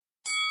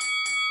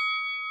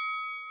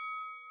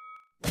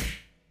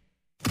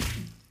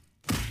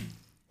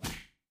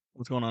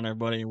What's going on,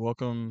 everybody?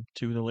 Welcome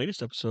to the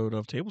latest episode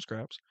of Table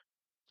Scraps.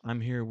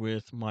 I'm here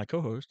with my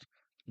co-host,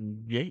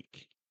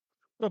 Jake.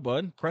 What up,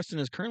 bud? Preston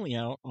is currently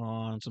out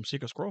on some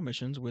Seeker Scroll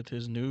missions with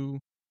his new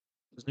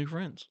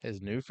friends.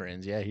 His new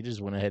friends, yeah, he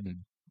just went ahead and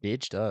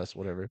ditched us,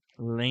 whatever.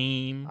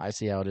 Lame. I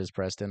see how it is,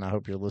 Preston. I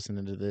hope you're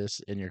listening to this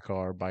in your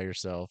car by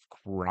yourself,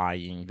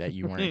 crying that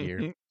you weren't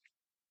here.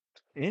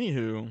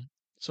 Anywho,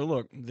 so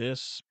look,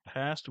 this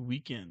past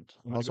weekend,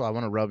 I'm gonna Also, go. I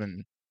want to rub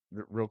in,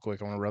 real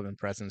quick, I want to rub in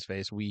Preston's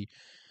face. We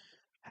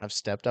have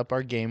stepped up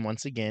our game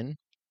once again.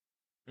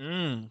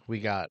 Mm,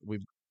 We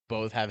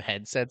both have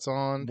headsets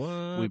on.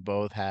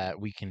 what?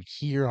 We can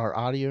hear our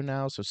audio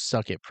now. So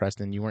suck it,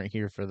 Preston. You weren't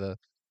here for the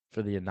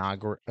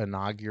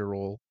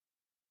inaugural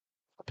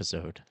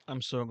episode.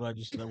 I'm so glad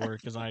you said that word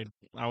because I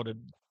would have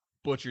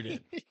butchered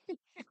it.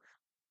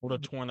 Would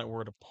have torn that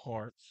word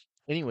apart.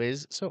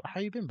 Anyways, so how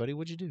you been, buddy?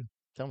 What'd you do?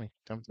 Tell me.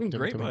 Tell me. Doing Tell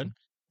me. great, Tell me. bud.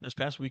 This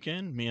past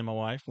weekend, me and my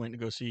wife went to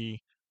go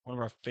see one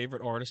of our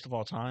favorite artists of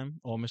all time,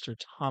 Mr.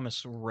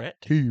 Thomas Rhett.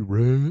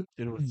 T-Red.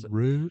 Dude, it was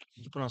Red.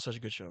 he put on such a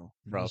good show.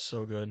 It Bro, was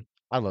so good.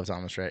 I love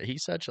Thomas Rhett.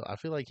 I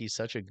feel like he's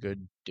such a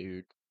good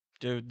dude.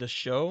 Dude, the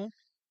show,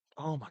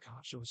 oh my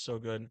gosh, it was so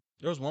good.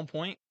 There was one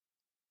point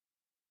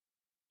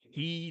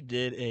he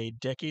did a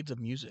decades of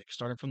music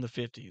starting from the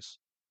 50s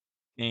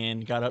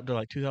and got up to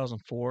like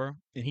 2004,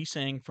 and he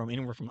sang from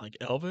anywhere from like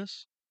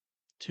Elvis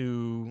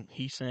to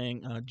he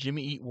sang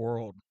Jimmy Eat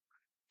World.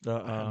 The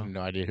I have uh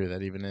no idea who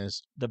that even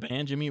is. the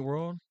band Jimmy Eat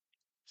World.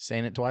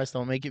 Saying it twice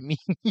don't make it mean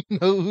you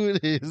know who it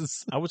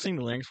is. I would sing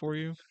the lyrics for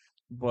you,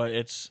 but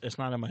it's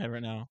not in my head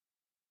right now.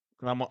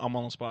 I'm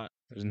on the spot.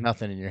 There's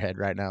nothing in your head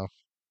right now.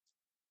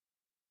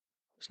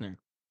 Snare.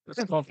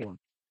 That's called for.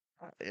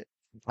 I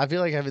I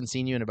feel like I haven't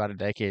seen you in about a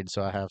decade,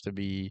 so I have to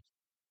be.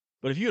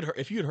 But if you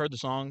had heard the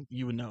song,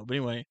 you would know. But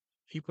anyway,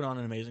 he put on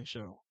an amazing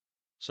show.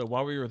 So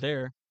while we were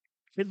there,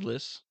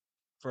 kidless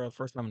for the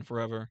first time in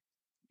forever,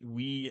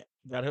 we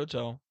got a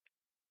hotel,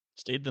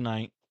 stayed the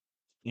night,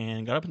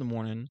 and got up in the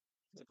morning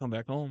to come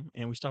back home.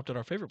 And we stopped at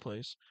our favorite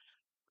place,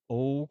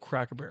 Old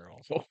Cracker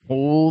Barrel.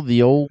 Oh,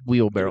 the old Dude,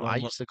 wheelbarrow. I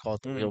I'm used to call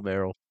it the mm.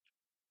 wheelbarrow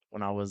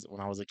when I was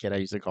a kid. I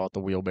used to call it the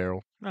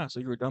wheelbarrow. So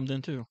you were dumbed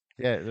in too.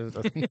 Yeah,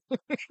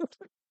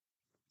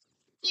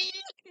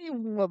 you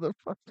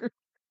motherfucker.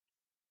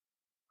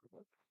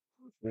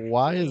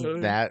 Why is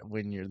that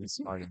when you're the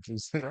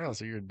smartest? Oh,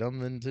 so you're dumb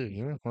then too.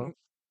 Yeah, well,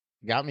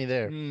 got me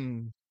there.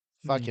 Mm.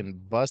 Mm.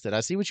 Fucking busted. I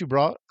see what you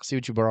brought. I see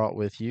what you brought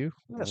with you.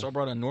 Yeah, so I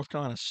brought a North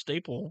Carolina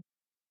staple,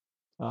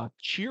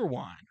 cheer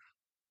wine.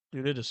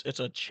 Dude, it's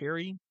a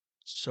cherry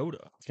soda.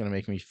 It's gonna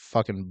make me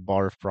fucking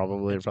barf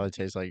probably. It It's probably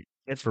tastes like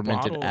it's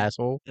fermented bottled.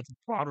 asshole. It's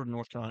bottled in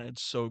North Carolina.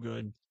 It's so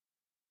good.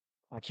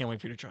 I can't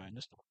wait for you to try it.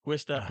 Just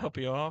twist that Ah,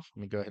 puppy off.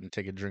 let me go ahead and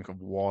take a drink of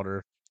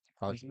water.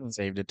 Probably Mhm.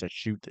 saved it to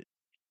shoot it.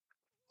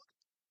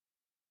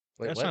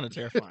 Wait, That what? sounded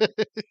terrifying.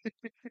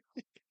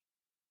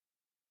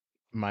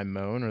 My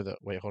moan or the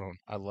wait, hold on.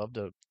 I love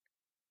to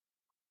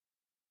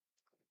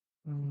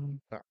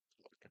ah,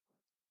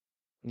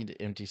 need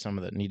to empty some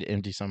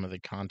of the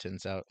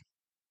contents out.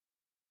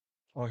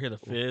 Oh, hear the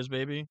Ooh, fizz,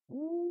 baby.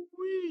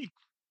 ooh-wee.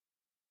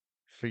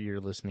 For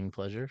your listening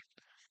pleasure.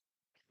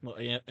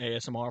 Little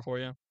ASMR for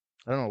you.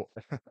 I don't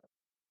know.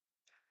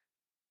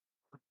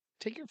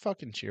 Take your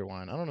fucking cheer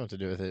wine. I don't know what to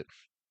do with it.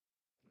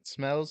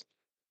 Smells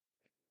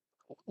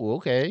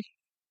okay.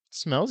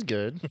 Smells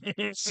good.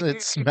 It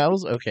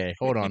smells okay.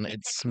 Hold on.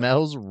 It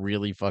smells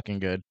really fucking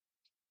good.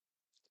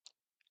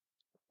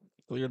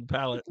 Clear the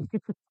palate.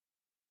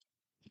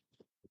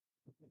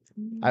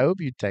 I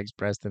hope you text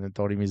Preston and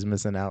told him he's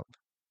missing out.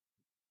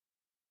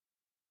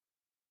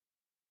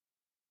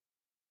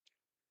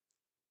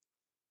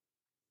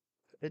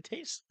 It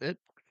tastes it.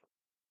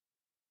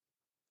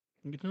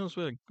 Get to know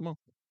swig. Come on.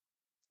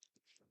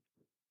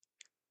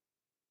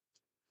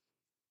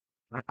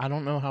 I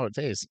don't know how it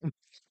tastes.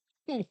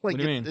 What Like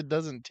do you mean? it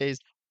doesn't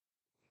taste.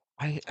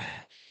 I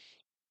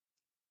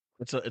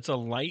It's a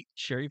light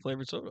cherry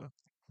flavored soda.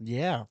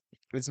 yeah.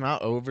 It's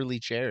not overly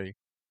cherry.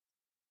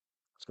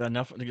 It's got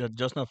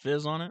just enough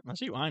fizz on it. I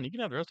see wine. You can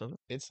have the rest of it.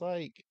 It's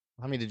like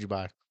how many did you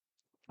buy?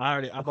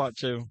 I bought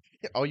two.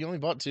 Oh, you only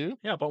bought two?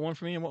 Yeah, I bought one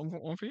for me and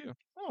one for you.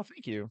 Oh,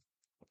 thank you.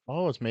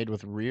 Oh, it's made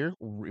with real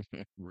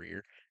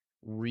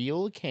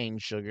cane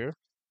sugar.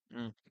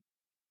 Mm.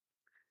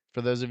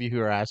 For those of you who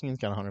are asking,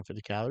 it's got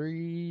 150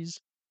 calories,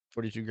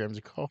 42 grams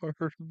of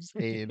carbs,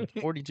 and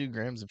 42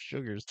 grams of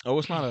sugars. Oh,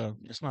 it's not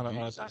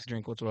a soft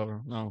drink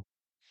whatsoever. No.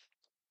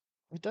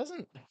 It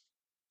doesn't,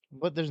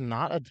 but there's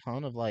not a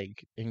ton of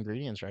like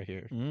ingredients right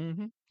here.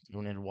 Hmm.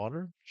 You need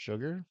water,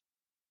 sugar,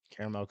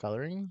 caramel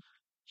coloring.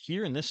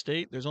 Here in this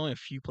state, there's only a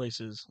few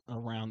places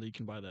around that you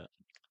can buy that.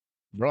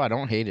 Bro, I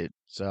don't hate it.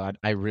 So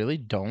I really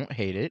don't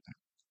hate it.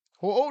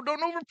 Oh,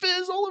 don't over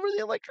fizz all over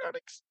the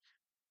electronics.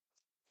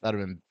 That'd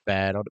have been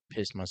bad. I would have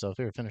pissed myself.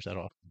 Here, finish that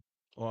off.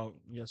 Well,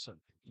 yes,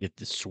 Get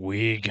the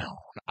swig on.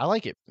 I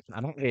like it.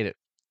 I don't hate it.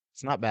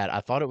 It's not bad. I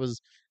thought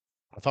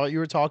you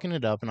were talking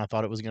it up and I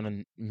thought it was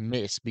gonna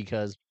miss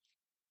because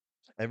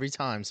every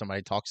time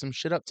somebody talks some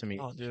shit up to me,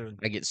 oh, dude.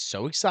 I get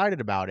so excited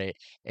about it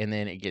and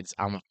then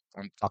I'm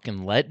I'm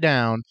fucking let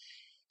down,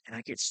 and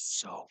I get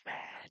so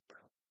mad, bro.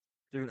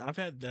 Dude, I've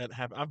had that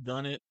happen. I've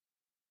done it.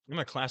 I'm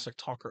a classic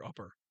talker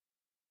upper.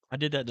 I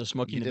did that to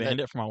Smoking You the did that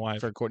Bandit for my wife.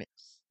 for Courtney,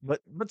 but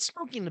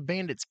Smoking the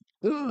Bandit's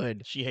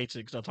good. She hates it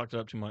because I talked it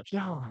up too much.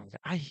 God,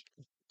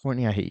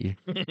 Courtney, I hate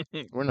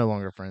you. We're no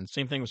longer friends.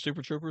 Same thing with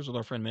Super Troopers with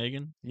our friend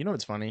Megan. You know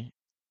what's funny?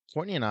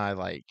 Courtney and I,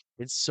 like,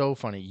 it's so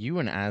funny. You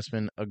and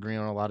Aspen agree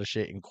on a lot of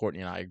shit, and Courtney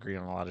and I agree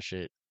on a lot of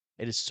shit.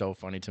 It is so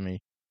funny to me.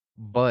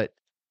 But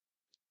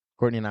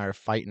Courtney and I are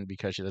fighting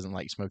because she doesn't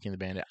like Smoking the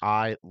Bandit.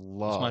 It's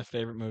my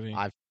favorite movie.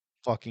 I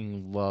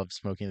fucking love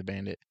Smoking the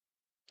Bandit.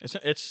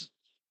 It's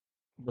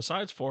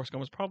besides Forrest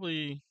Gump, it's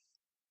probably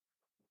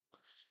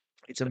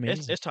It's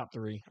amazing. it's top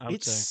 3, I would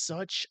It's say.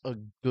 such a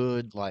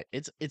good, like,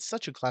 it's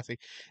such a classic.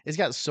 It's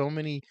got so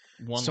many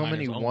One-liners. Oh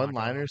my god.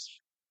 one-liners.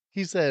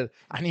 He said,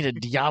 "I need a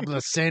Diablo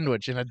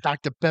sandwich and a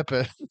Dr.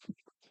 Pepper."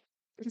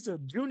 He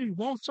said, "Junior, you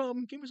want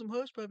something? Give me some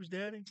hush puppies,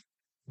 Daddy."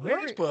 Where-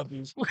 Hush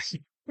puppies.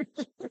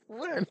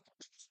 Where?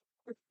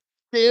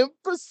 Damn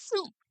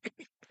pursuit.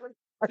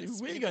 Dude,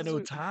 we ain't got no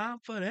time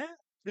for that.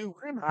 Dude,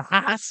 we're in a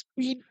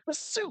high-speed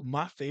pursuit.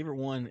 My favorite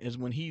one is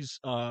when he's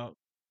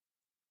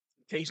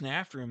chasing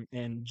after him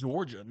in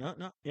Georgia. No,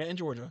 yeah, in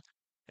Georgia.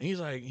 And he's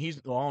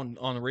on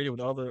the radio with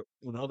the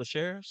other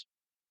sheriffs,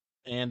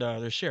 and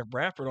there's Sheriff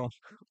Bradford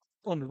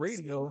on the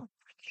radio.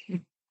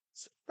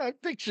 I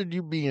pictured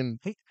you being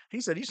He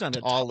said you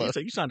sounded taller. He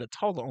said you sounded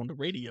taller on the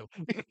radio.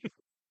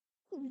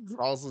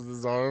 Crosses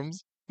his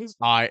arms.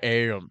 I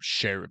am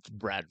Sheriff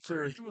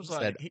Bradford. He was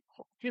Said, like,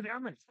 he's like,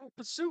 I'm in full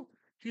pursuit.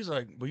 He's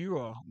like, well,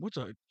 you what's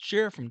a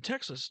sheriff from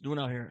Texas doing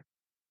out here?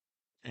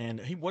 And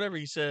whatever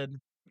he said,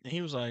 and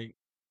he's like,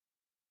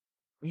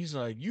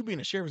 you being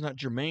a sheriff is not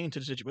germane to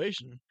the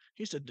situation.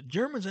 He said the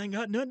Germans ain't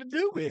got nothing to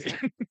do with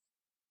it.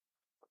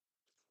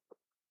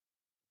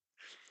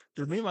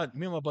 Dude, me and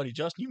my buddy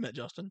Justin, you met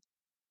Justin.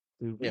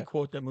 Dude, we yeah,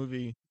 quote that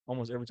movie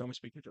almost every time we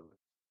speak to each other.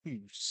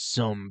 you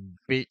some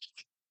bitch.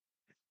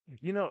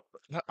 You know,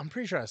 I'm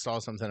pretty sure I saw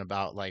something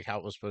about like how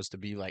it was supposed to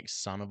be like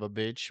son of a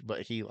bitch,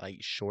 but he like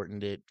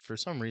shortened it for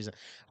some reason.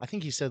 I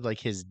think he said like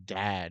his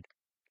dad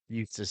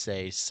used to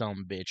say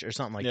some bitch or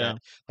something like Yeah.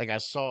 that. Like I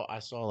saw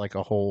like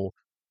a whole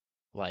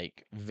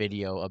like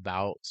video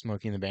about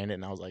Smoking the Bandit,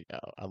 and I was like,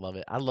 oh, I love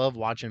it. I love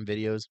watching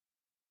videos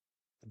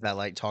that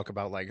like talk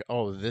about like,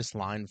 oh, this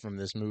line from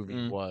this movie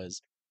Mm.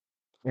 was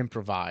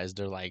improvised,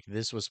 or like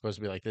this was supposed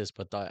to be like this,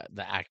 but the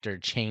actor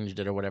changed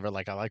it or whatever.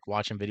 Like I like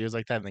watching videos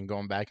like that and then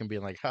going back and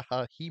being like,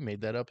 haha, he made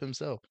that up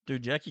himself.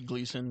 Dude, Jackie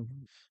Gleason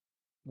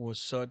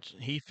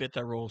he fit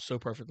that role so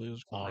perfectly. It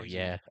was Oh crazy.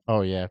 yeah. Oh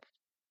yeah.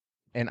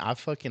 And I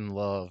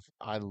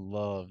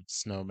love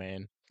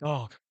Snowman.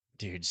 Oh,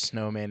 Dude,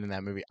 Snowman in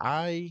that movie.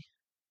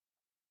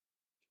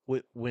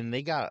 When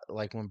they got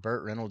like when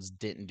Burt Reynolds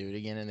didn't do it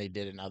again and they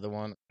did another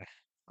one,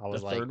 I the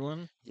was like, third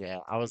one. yeah,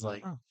 I was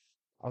like, Oh.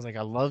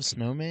 I love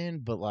Snowman,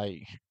 but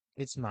like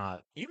it's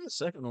not. Even the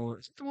second one,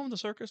 is it the one with the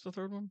circus, the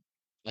third one?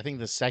 I think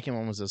the second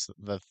one was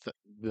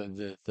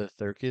the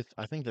circus.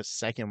 I think the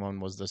second one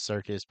was the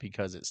circus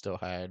because it still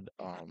had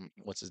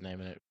what's his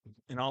name in it.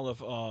 And all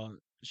of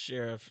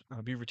Sheriff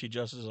Beaver T.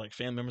 Justice's like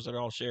family members that are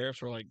all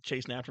sheriffs were like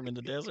chasing after him in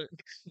the desert.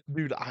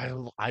 Dude,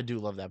 I do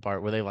love that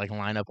part where they like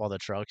line up all the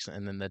trucks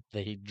and then that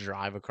they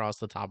drive across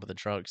the top of the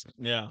trucks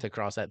Yeah. to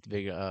cross that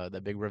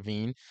big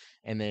ravine,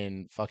 and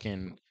then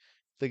fucking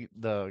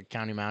the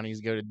county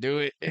mounties go to do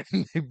it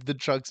and the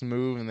trucks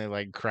move and they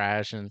like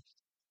crash. And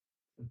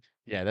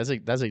yeah, that's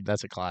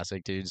a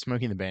classic, dude.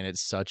 Smoking the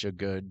Bandit's such a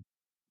good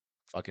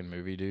fucking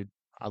movie, dude.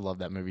 I love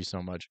that movie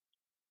so much.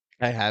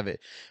 I have it.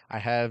 I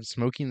have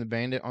Smoking the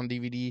Bandit on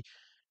DVD.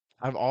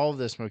 I have all of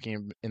the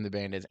Smoking in the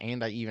Bandits,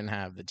 and I even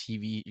have the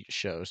TV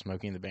show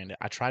Smoking the Bandit.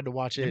 I tried to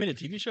watch They it. made a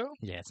TV show?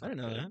 Yeah, it's I not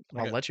didn't know good. that.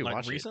 I'll let you Like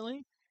watch it.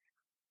 recently?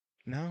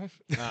 No,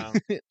 Uh,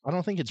 I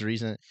don't think it's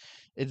recent.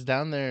 It's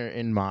down there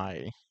in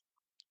my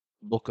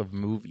book of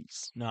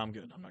movies. no, I'm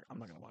good. I'm not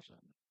gonna watch that.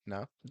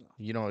 No,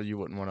 No. you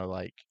wouldn't want to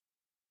like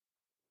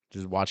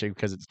just watch it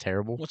because it's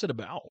terrible. What's it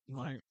about?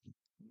 Like,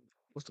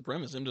 what's the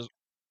premise? Him just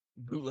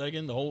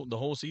bootlegging the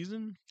whole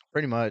season?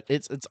 Pretty much,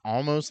 it's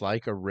almost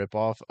like a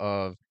ripoff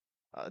of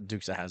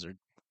Dukes of Hazzard,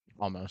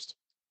 almost.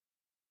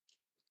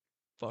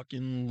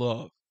 Fucking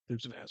love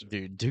Dukes of Hazzard.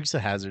 Dude, Dukes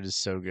of Hazzard is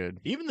so good.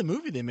 Even the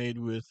movie they made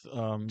with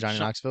Johnny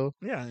Knoxville,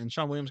 yeah, and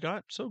Sean William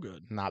Scott, so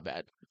good. not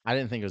bad. I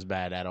didn't think it was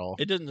bad at all.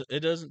 It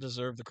doesn't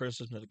deserve the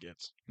criticism that it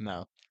gets.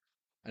 No,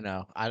 I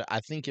know. I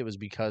think it was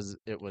because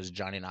it was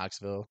Johnny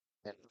Knoxville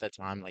and at that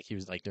time, like he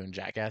was like doing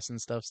Jackass and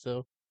stuff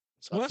still.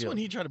 So Well, I that's feel when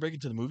he tried to break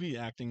into the movie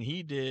acting.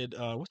 He did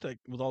what's that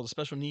with all the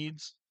special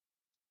needs?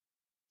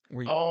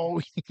 Where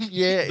oh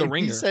yeah, The and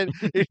Ringer.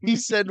 he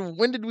said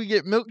when did we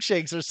get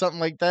milkshakes or something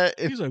like that?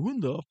 He's like, when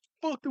the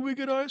fuck did we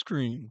get ice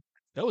cream?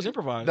 That was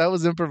improvised. That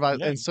was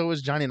improvised, Yeah. and so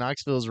was Johnny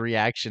Knoxville's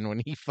reaction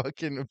when he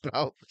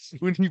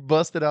when he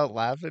busted out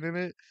laughing in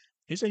it.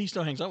 He said he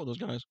still hangs out with those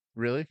guys.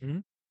 Really?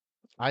 Mhm.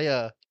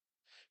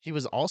 He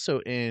was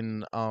also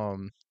in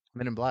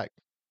Men in Black.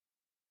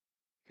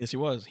 Yes, he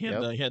was. He had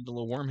Yep. the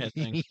little worm head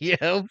thing.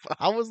 Yep.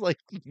 I was like,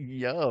 I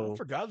yo.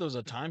 forgot there was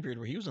a time period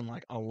where he was in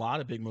like a lot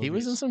of big He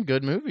was in movies. some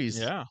good movies.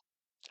 Yeah.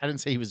 I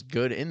didn't say he was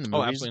good in the Oh,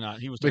 movies, absolutely not.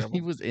 He was but he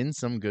terrible. was in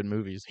some good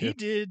movies. Yeah. He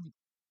did.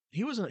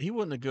 He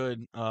wasn't a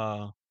good.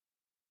 What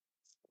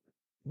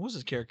was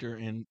his character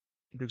in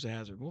Dukes of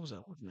Hazzard? What was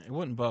that? It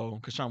wasn't Bo,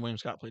 because Sean William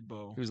Scott played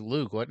Bo. He was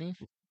Luke, wasn't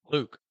he?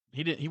 Luke.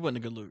 He didn't. He wasn't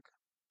a good Luke.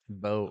 I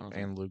Bo don't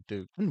think. and Luke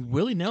Duke. And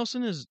Willie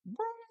Nelson is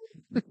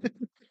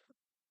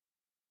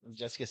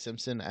Jessica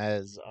Simpson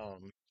as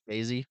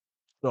Daisy.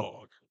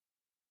 dog.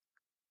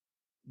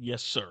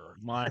 Yes, sir.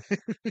 One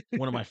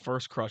of my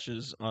first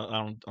crushes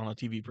on a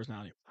TV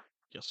personality.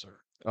 Yes, sir.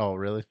 Oh,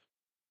 really?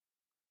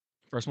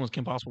 First one was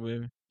Kim Possible,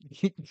 baby.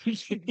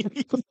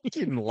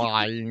 Fucking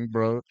lying,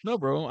 bro. No,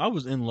 bro, I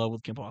was in love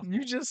with Kim Possible.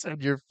 You just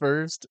said your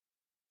first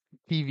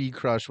TV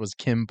crush was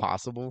Kim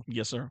Possible.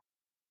 Yes, sir.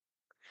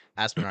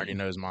 Aspen already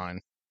knows mine.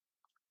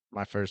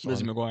 My first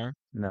Lizzie one. McGuire.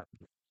 No.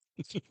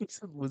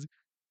 Was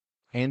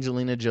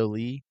Angelina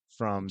Jolie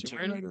from Tomb Tomb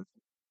Raider? Raider.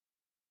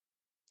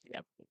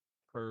 Yep.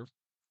 Curve.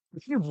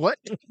 What?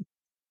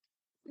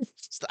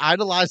 Just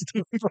idolized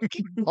the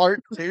fucking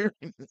cartoon.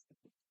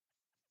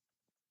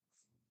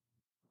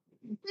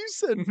 You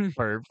said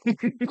perp.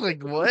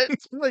 Like what?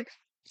 Like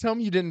tell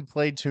me you didn't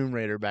play Tomb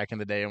Raider back in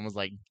the day and was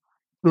like,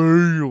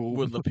 damn.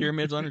 With the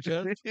pyramids on her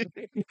chest.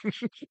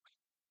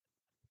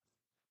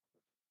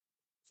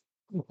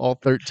 All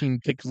 13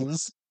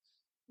 pixels.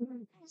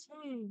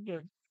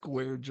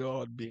 Square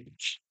jawed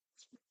bitch.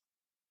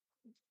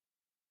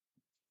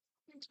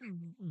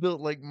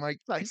 Built like Mike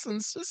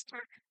Tyson's sister.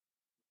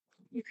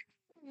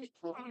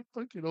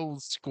 Fucking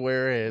old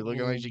square head,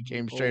 looking like she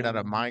came straight out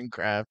of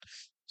Minecraft.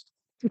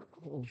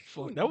 Oh,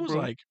 fuck. That was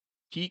Bro. like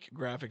peak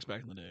graphics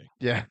back in the day.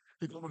 Yeah.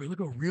 Like, oh my God, look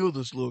how real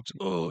this looks.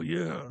 Oh,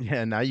 yeah.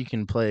 Yeah, now you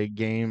can play a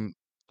game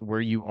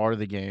where you are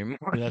the game.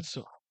 Yeah, that's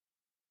so.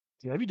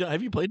 Yeah,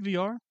 have you played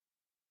VR?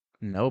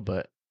 No,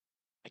 but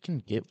I can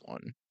get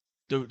one.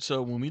 Dude,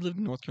 so when we lived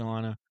in North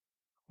Carolina,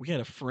 we had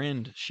a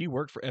friend. She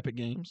worked for Epic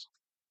Games.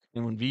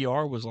 And when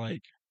VR was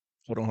like,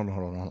 Hold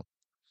on.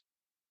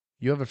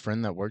 You have a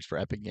friend that works for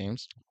Epic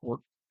Games? work,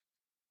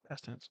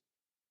 past tense.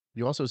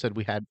 You also said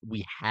we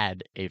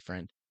had a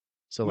friend.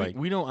 So like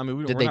We don't, I mean,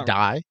 we don't, did we're they not,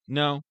 die?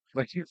 no.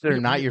 Like they're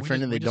not We your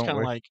friend just, and they we just don't kind of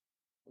work. like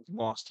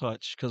lost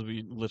touch because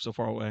we live so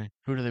far away.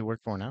 Who do they work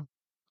for now?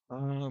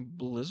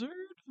 Blizzard?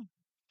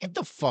 Get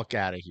the fuck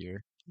out of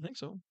here. I think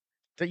so.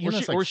 You Or know, she,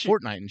 it's like or she,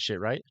 Fortnite and shit,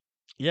 right?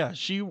 yeah,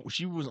 she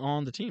was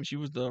on the team. She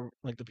was the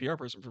PR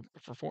person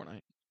for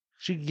Fortnite.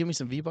 She could give me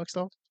some V-Bucks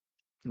though.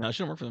 No, she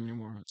don't work for them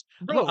anymore.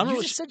 Bro, I don't know you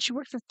what just said she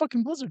worked for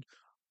fucking Blizzard.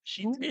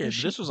 she Who did. does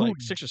But this was like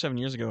 6 or 7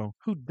 years ago.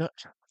 Who does?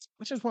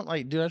 I just want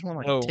like, dude, I just want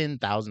like Oh,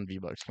 10,000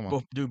 V-Bucks. Come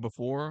on, dude,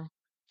 before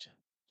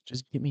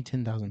just give me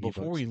 10,000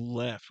 before V-Bucks. we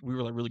left, we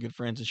were like really good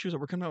friends, and she was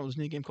like, "We're coming out with this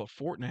new game called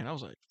Fortnite." I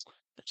was like,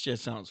 "That shit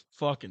sounds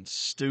fucking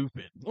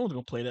stupid. No one's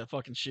gonna play that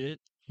fucking shit."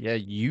 Yeah,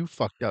 you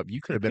fucked up. You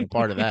could have been a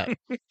part of that.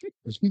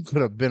 You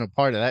could have been a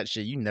part of that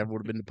shit. You never would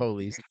have been the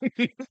police.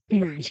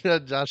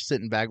 Josh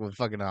sitting back with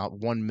fucking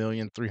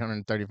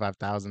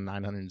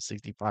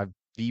 1,335,965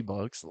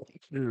 V-Bucks.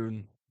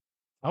 Dude,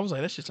 I was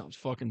like, "That shit sounds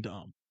fucking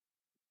dumb."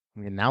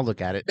 I mean, now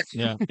look at it.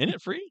 Yeah, isn't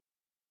it free?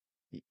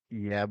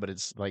 Yeah, but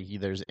it's like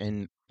there's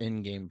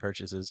in-game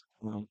purchases.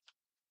 Well,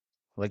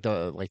 Like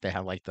they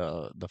have like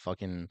the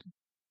fucking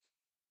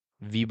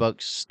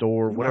V-Bucks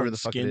store, you know, whatever like the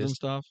fuck it skins and is.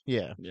 stuff.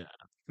 Yeah. Yeah,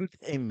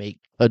 They make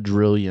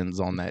quadrillions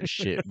on that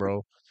shit,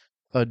 bro.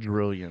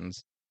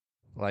 Quadrillions.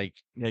 Like,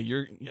 yeah.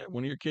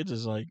 One of your kids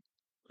is like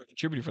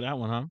contributing for that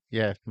one, huh?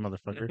 yeah,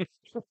 motherfucker.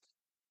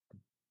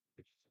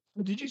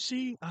 Did you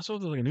see? I saw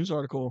like a news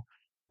article.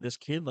 This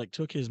kid like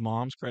took his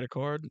mom's credit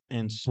card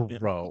and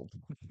Bro.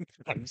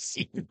 I've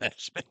seen that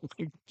spent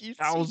like You've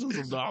thousands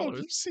seen- of Have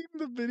dollars. you seen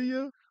the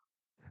video?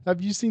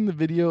 Have you seen the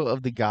video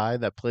of the guy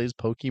that plays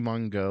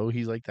Pokemon Go?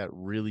 He's like that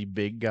really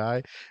big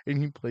guy,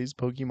 and he plays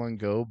Pokemon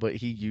Go, but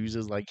he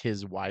uses like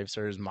his wife's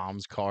or his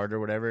mom's card or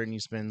whatever, and he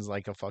spends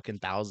like a fucking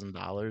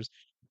 $1,000.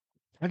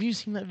 Have you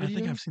seen that I video?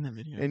 think I've seen that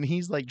video. And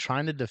he's like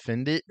trying to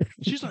defend it.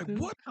 She's like,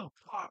 "What the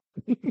fuck?"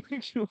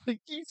 You're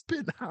like, you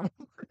spent how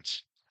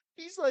much?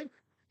 He's like,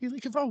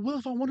 if I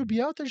want to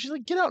be out there, she's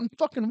like, get out and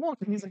fucking walk.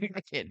 And he's like,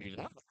 I can't do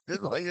that. He's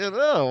like,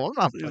 no, I'm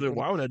not. He's like, fucking-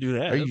 "Why would I do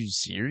that? Are you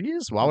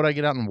serious? Why would I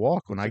get out and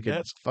walk when I Like, could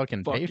that's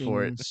fucking pay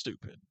for it?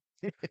 stupid."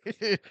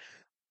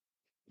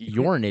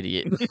 You're an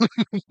idiot.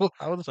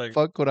 How the It's like,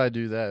 fuck would I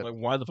do that? like,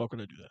 why the fuck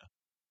would I do that,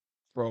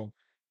 bro?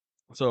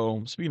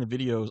 So speaking of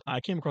videos, I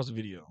came across a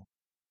video,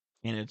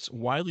 and it's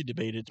widely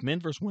debated. It's men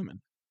versus women,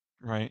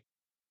 right?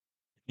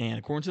 And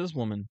according to this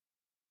woman,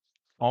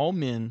 all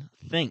men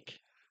think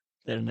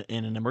that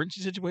in an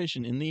emergency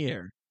situation in the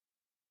air,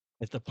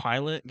 if the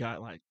pilot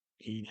got like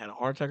he had a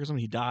heart attack or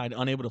something, he died,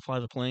 unable to fly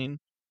the plane,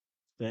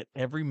 that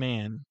every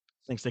man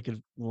thinks they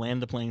could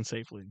land the plane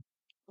safely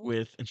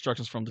with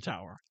instructions from the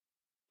tower.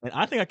 And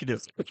I think I could do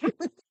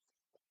it.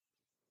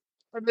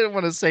 I didn't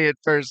want to say it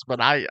first, but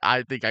I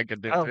think I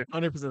could do I it.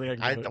 100%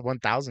 think I I can do it.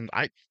 1,000.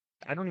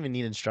 I don't even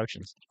need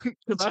instructions.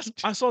 'Cause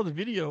I saw the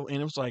video and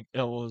it was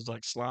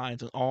like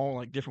slides and all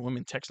like different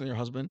women texting their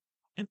husband,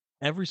 and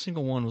every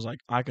single one was like,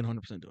 "I can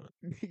 100% do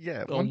it."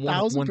 Yeah, One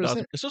 1000%.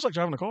 1000. It's just like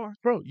driving a car.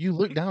 Bro, you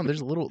look down.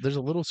 There's a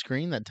little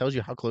screen that tells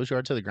you how close you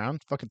are to the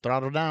ground. Fucking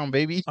throttle down,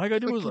 baby. All I gotta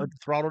do is like Fucking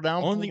throttle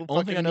down. Pull the only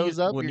thing I fucking nose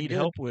up. would You're need good.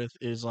 help with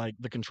is like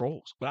the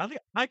controls, but I think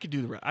I could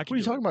do the rest. I What could are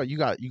you do it. talking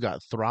about? You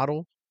got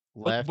throttle,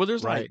 left,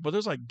 right.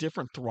 There's like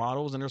different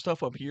throttles and there's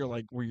stuff up here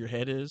like where your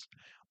head is.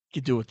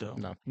 Could do it though.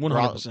 No,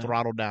 100%.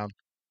 throttle down.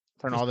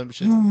 Turn Just all them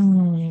shit.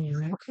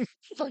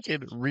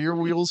 Fucking rear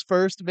wheels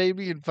first,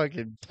 baby, and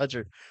fucking touch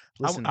her.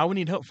 Listen, I would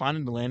need help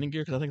finding the landing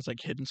gear because I think it's like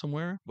hidden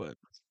somewhere. But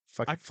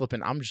fucking I,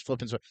 flipping. I'm just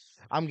flipping. So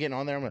I'm getting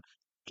on there. I'm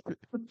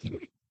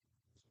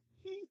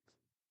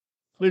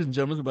ladies and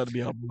gentlemen, it's about to be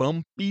a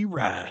bumpy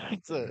ride.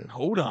 gonna.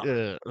 Hold on.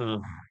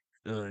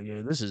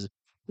 Yeah.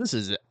 This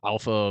is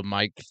Alpha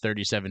Mike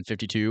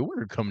 3752.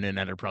 We're coming in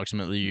at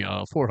approximately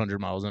 400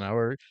 miles an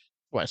hour.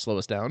 Why slow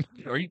us down?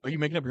 Are you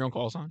making up your own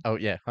call sign? Oh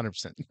yeah,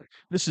 100%.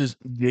 This is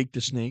Jake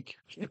the Snake.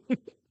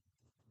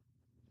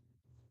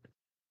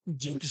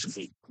 Jake the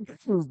Snake.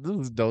 This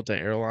is Delta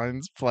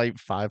Airlines Flight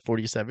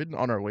 547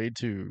 on our way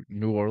to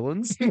New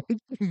Orleans. Can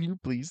you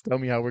please tell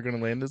me how we're gonna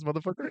land this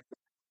motherfucker?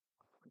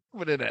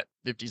 Put it at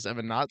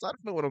 57 knots. I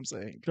don't know what I'm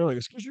saying. They're like,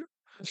 excuse you?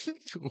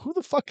 Who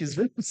the fuck is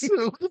this?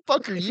 Who the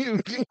fuck are you?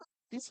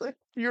 He's like,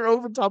 you're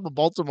over top of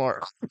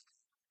Baltimore.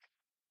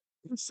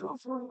 It's so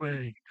far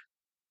away.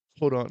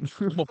 Hold on.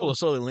 I'm gonna pull a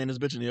Sully, land this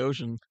bitch in the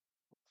ocean.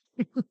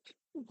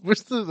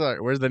 Where's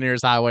the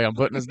nearest highway? I'm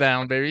putting us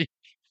down, baby.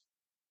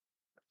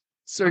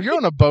 Sir, you're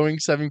on a Boeing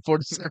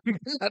 747. You're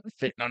not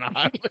fitting on a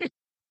highway.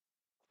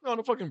 On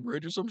a fucking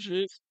bridge or some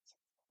shit.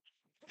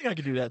 I think I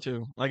could do that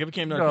too. Like if it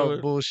came down No to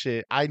it.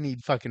 bullshit. I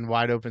need fucking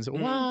wide open, Mm.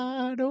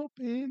 wide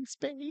open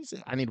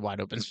spaces. I need wide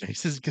open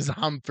spaces because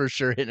I'm for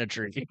sure hitting a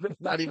tree.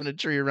 Not even a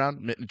tree around,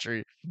 I'm hitting a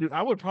tree. Dude,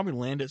 I would probably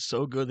land it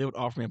so good they would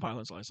offer me a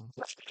pilot's license.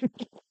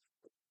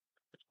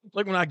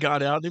 Like when I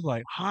got out, they'd be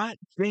like, "Hot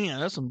damn,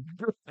 that's some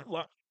good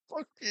fly."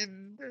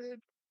 Fucking dead.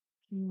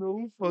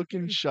 No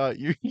fucking shot.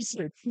 He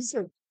said,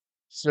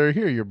 sir,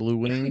 here are your blue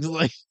wings.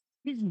 Like,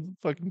 you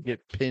fucking get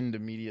pinned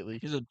immediately.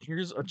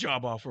 Here's a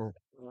job offer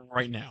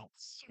right now.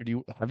 Sir,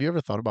 have you ever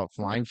thought about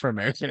flying for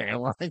American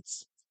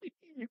Airlines?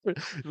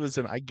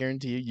 Listen, I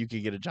guarantee you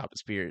could get a job at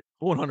Spirit.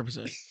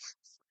 100%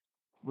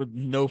 with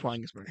no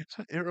flying experience.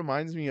 It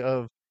reminds me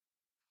of,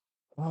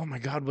 oh my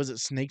God, was it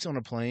Snakes on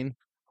a Plane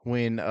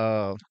when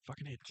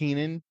Fucking hate.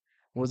 Keenan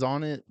was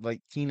on it? Like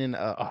Keenan,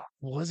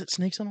 was it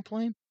Snakes on a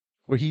Plane?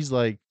 Where he's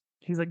like,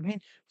 man,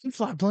 you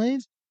fly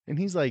planes? And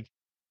he's like,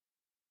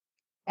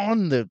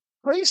 on the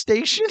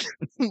PlayStation?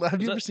 Have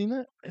Is you ever that seen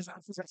that? is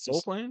that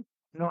Soul Plane?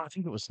 No, I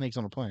think it was Snakes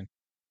on a Plane.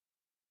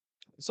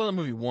 I saw that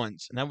movie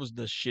once, and that was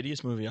the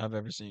shittiest movie I've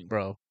ever seen.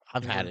 Bro,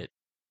 I've had Ever. it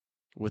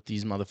with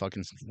these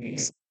motherfucking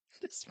snakes.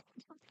 This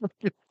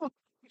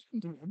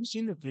Dude, have you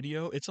seen the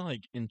video? It's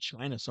like in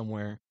China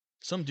somewhere.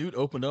 Some dude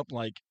opened up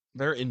like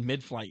they're in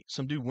mid-flight.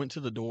 Some dude went to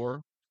the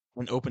door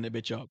and opened that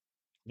bitch up.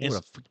 I would It's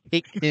have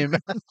kicked him.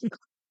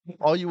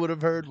 All you would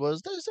have heard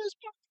was, this is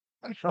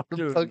I would have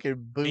dude, fucking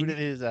booted and,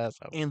 his ass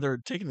out. and they're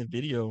taking the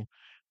video,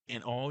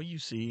 and all you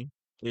see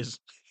is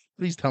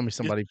Please tell me is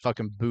somebody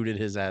fucking booted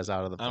his ass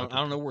out of the I fucking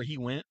don't know where he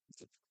went.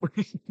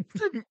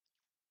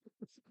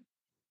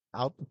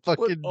 out the What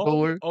fucking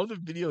door. all the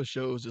video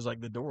shows is like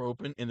the door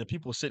open and the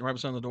people sitting right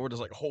beside the door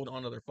just like hold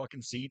on to their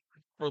fucking seat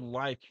for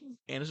life,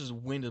 and this is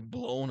wind is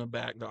blowing them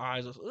back. Their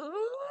eyes just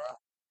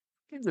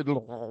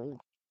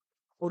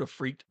would have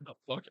freaked the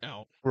fuck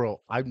out, Bro,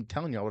 I'm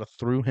telling you, I would have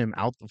threw him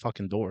out the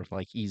fucking door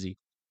like easy.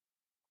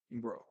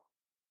 bro.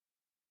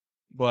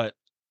 But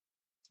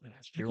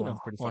Your you one's know,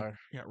 pretty like, fire.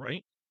 yeah,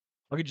 right.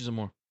 I'll get you some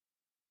more.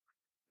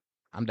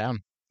 I'm down.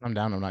 I'm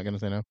down. I'm not gonna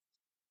say no.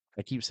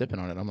 I keep sipping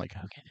on it. I'm like,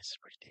 okay, this is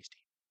pretty tasty.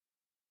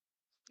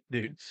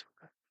 Dude,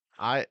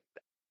 I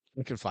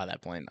could fly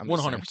that plane. I'm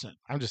just saying. 100%.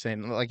 I'm just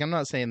saying, like, I'm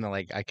not saying that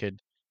like I could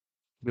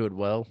do it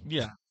well.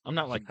 Yeah, I'm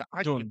not like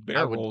I doing could,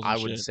 barrel rolls I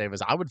and would shit. say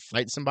was I would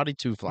fight somebody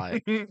to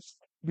fly it.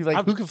 Be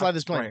like, who can fly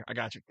this plane? Right, I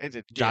got you.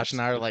 Josh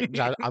and I are like,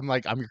 Josh, I'm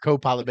like, I'm your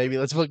co-pilot, baby.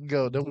 Let's fucking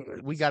go.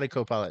 We got a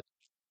co-pilot.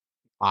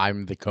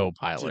 I'm the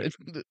co-pilot.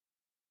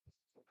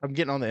 I'm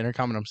getting on the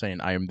intercom and I'm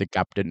saying, I am the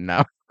captain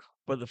now.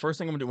 But the first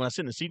thing I'm gonna do when I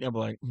sit in the seat, I'll be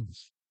like,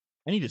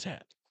 I need his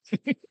hat.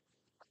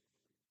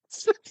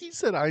 He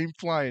said, I ain't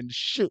flying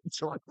shit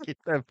until I get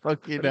that I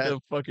fucking need hat. the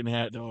fucking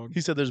hat, dog.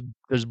 He said,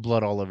 there's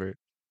blood all over it.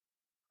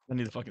 I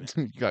need the fucking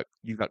hat.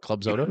 You got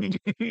club soda?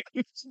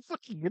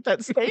 Fucking get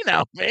that stain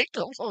out, man.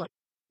 Come on.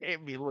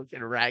 Can't be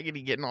looking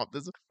raggedy getting off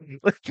this.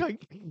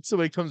 Like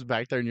somebody comes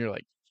back there and you're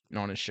like,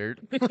 on his shirt.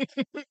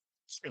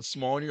 It's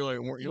small and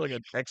you're like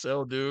an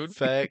XL dude.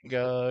 Fat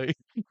guy.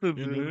 With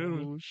a Yeah.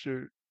 little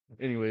shirt.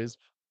 Anyways.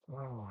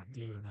 Oh,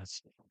 dude,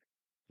 that's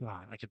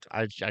God. I could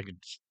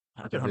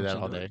do that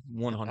all day.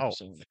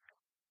 100%.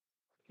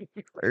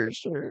 For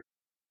sure.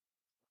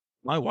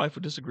 My wife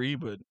would disagree,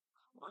 but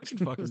I can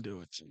fucking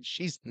do it.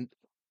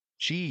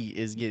 She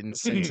is getting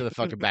sent to the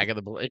fucking back of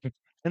the plane.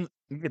 And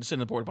you get to sit in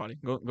the porta potty.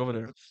 Go over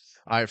there.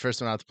 All right,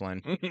 first one out the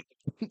plane.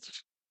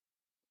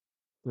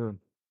 Good.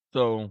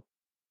 So,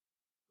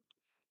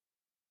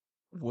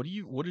 what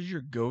is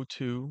your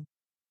go-to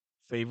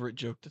favorite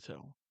joke to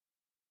tell?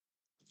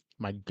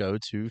 My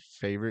go-to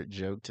favorite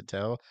joke to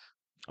tell.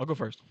 I'll go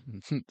first.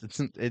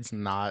 It's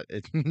not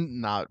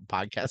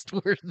podcast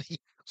worthy.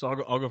 So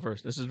I'll go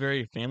first. This is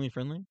very family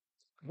friendly.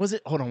 Was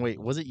it? Hold on, wait.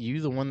 Was it you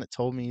the one that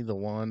told me the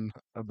one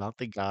about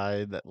the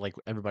guy that like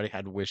everybody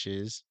had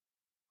wishes?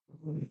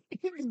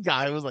 The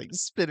guy was like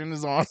spinning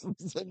his arms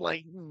and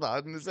like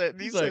nodding his head. And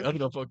he He's like, said, I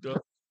got fucked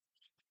up.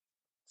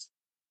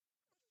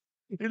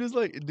 "It is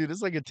like, dude,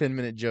 it's like a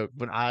 10-minute joke,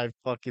 but I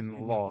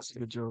fucking lost."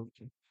 Good joke.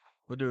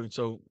 But dude,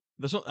 so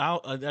this one,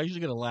 I usually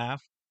get a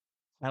laugh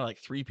at like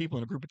 3 people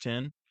in a group of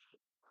 10. I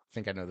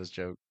think I know this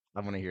joke. I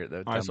want to hear it though.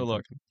 All Tell right, so me.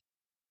 look.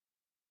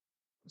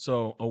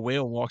 So a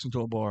whale walks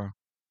into a bar.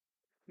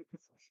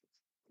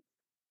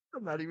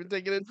 I'm not even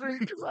taking a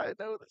drink because I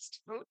know this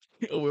joke.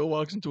 A whale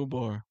walks into a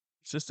bar,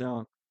 sits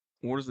down,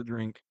 orders a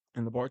drink,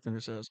 and the bartender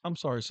says, "I'm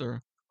sorry,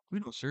 sir, we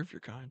don't serve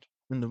your kind."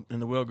 And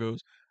the whale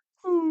goes,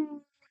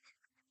 "Ooh."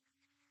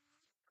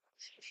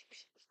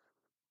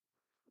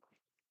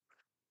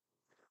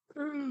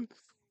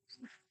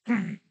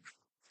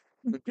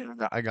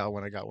 I got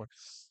one. I got one.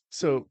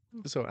 So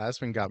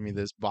Aspen got me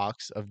this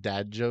box of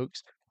dad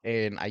jokes,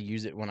 and I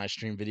use it when I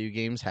stream video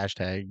games.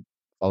 Hashtag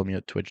follow me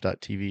at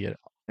twitch.tv at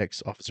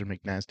X Officer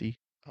McNasty.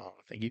 Oh,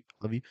 thank you.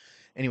 Love you.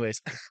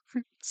 Anyways,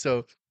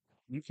 so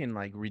you can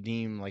like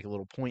redeem like a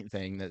little point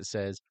thing that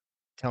says,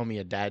 tell me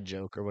a dad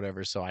joke or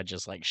whatever. So I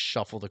just like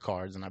shuffle the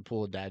cards and I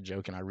pull a dad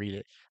joke and I read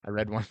it. I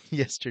read one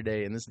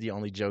yesterday, and this is the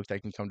only joke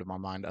that can come to my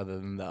mind other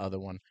than the other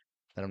one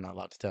that I'm not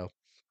allowed to tell.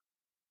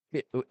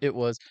 It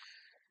was,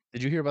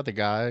 did you hear about the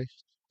guy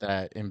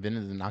that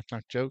invented the knock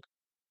knock joke?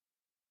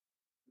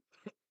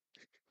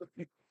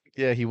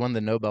 Yeah, he won the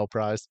Nobel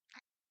Prize.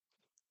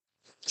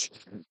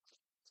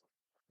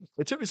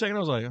 It took me a second. I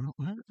was like,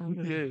 "What?"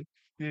 Yeah,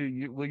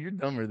 yeah. Well, you're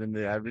dumber than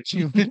the average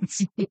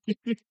humans.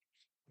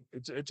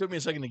 It took me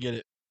a second to get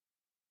it.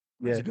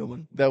 That's Yeah, a good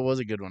one. that was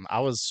a good one. I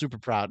was super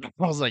proud.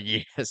 I was like,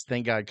 yes,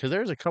 thank God, because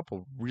there's a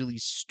couple really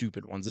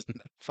stupid ones in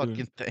that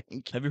Dude, fucking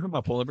thing. have you heard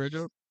my polar bear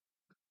joke?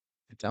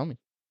 Tell me.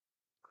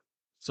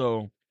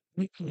 So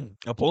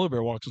a polar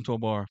bear walks into a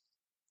bar,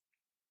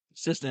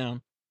 sits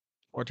down.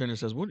 Bartender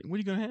says, what are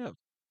you gonna have?"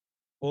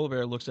 Polar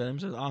bear looks at him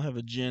and says, "I'll have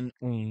a gin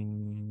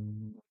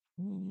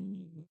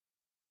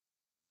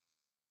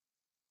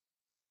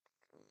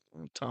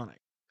tonic."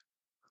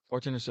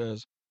 Bartender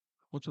says,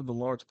 "What's with the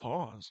large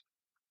paws?"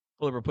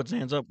 Polar bear puts his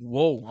hands up.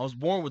 "Whoa, I was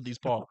born with these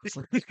paws."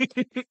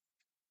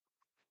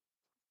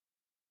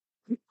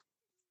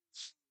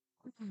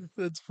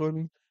 That's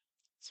funny. I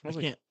Smells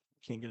like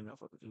can't get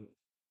enough of it, dude.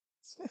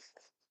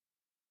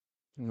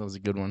 that was a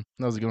good one.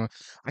 That was a good one.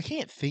 I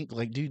can't think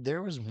like, dude,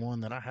 there was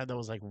one that I had that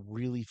was like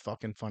really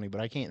fucking funny,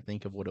 but I can't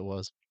think of what it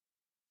was.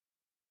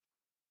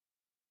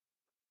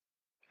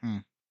 Hmm.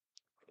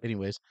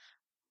 Anyways,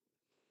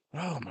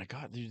 oh my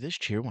God, dude, this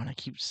cheer wine, I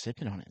keep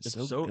sipping on it. It's It's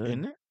so so good.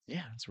 in it,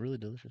 Yeah, it's really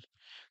delicious.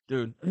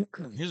 dude.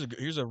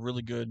 Here's a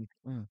really good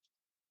Mm.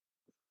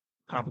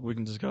 topic we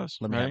can discuss.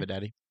 Let me have Right? it,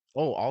 Daddy.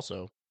 Oh,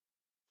 also,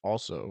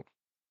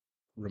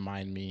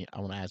 remind me. I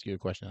want to ask you a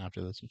question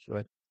after this. Go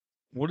ahead.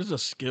 What is a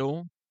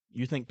skill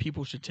you think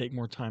people should take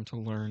more time to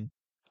learn?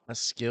 A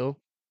skill,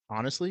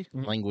 honestly,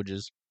 Mm,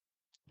 languages.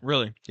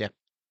 really, Yeah,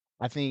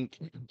 I think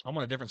I'm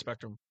on a different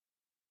spectrum,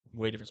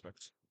 way different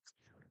spectrum.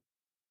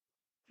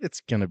 it's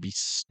gonna be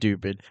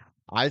stupid.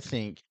 I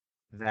think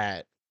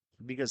that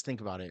because think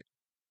about it,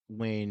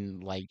 when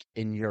like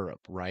in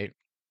Europe, right,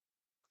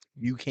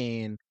 you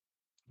can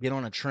get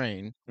on a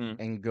train Mm.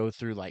 and go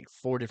through like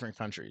 4 different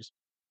countries,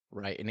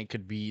 right? And it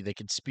could be they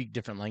could speak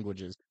different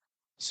languages.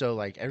 So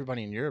like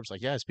everybody in Europe's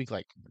like, yeah, I speak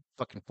like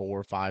fucking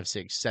 4, 5,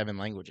 6, 7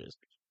 languages.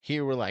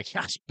 Here we're like,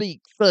 I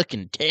speak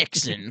fucking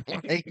Texan.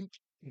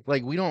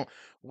 Like we don't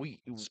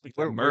we Speak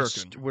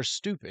American. we're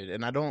stupid,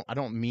 and I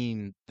don't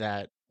mean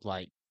that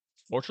like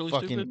Culturally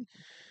fucking stupid,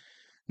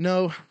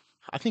 no.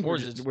 I think or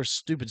is it we're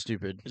stupid.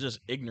 it's just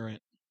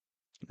ignorant?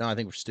 No, I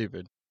think we're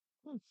stupid.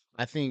 Hmm.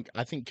 I think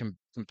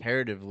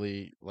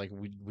comparatively, like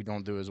we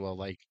don't do as well.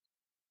 Like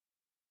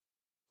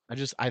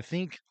I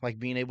think like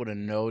being able to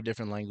know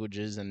different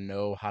languages and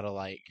know how to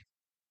like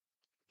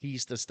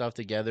piece the stuff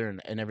together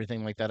and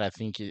everything like that. I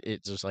think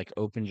it just like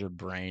opens your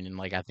brain, and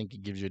like I think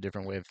it gives you a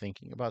different way of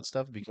thinking about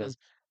stuff because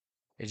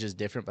it's just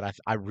different. But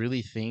I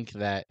really think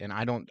that, and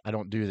I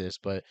don't do this,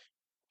 but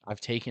I've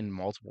taken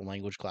multiple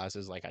language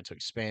classes. Like I took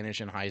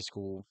Spanish in high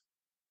school.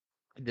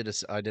 I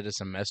did a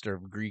semester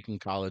of Greek in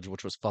college,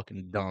 which was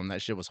fucking dumb.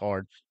 That shit was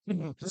hard.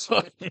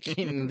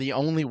 Fucking the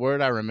only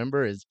word I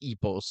remember is epos,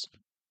 What's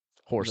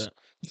horse. that?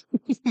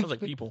 Sounds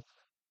like people.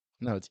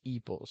 No, it's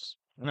epos.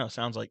 I know it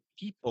sounds like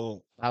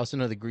people. I also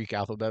know the Greek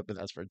alphabet, but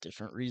that's for a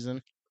different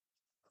reason.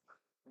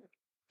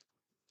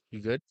 You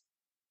good?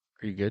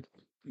 Are you good?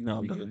 No, Are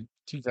I'm you good?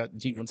 done.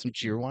 Do you want some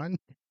cheer wine?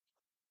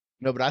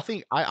 No, but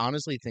I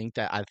honestly think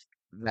that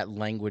that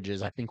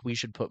languages, I think we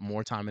should put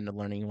more time into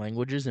learning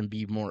languages and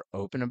be more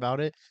open about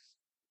it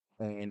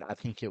And I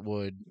think it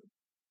would,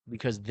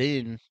 because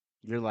then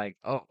you're like,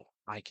 oh,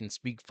 I can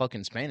speak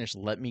fucking Spanish.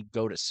 Let me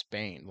go to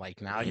Spain.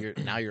 Like now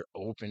you're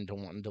open to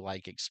wanting to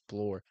like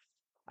explore.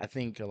 I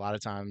think a lot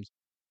of times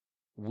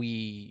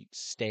we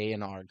stay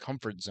in our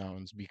comfort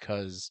zones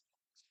because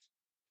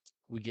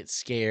we get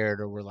scared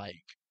or we're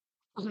like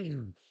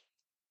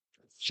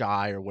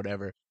shy or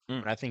whatever.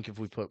 Mm. But I think if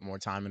we put more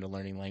time into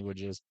learning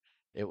languages,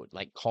 it would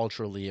like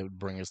culturally it would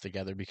bring us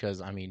together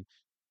because I mean,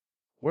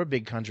 we're a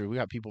big country. We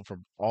got people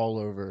from all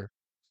over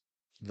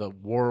the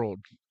world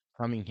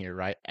coming here,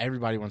 right?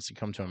 Everybody wants to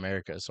come to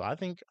America. So I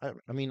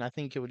mean, I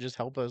think it would just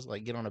help us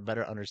like get on a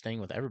better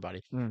understanding with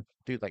everybody. Mm.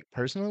 Dude, like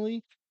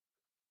personally,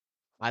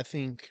 I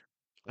think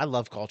I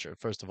love culture,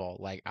 first of all.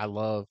 Like I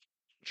love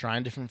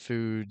trying different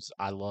foods.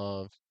 I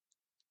love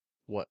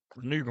what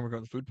I knew you were gonna go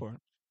to the food part.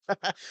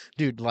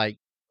 dude, like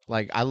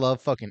I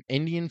love fucking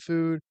Indian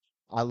food.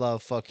 I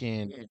love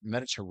fucking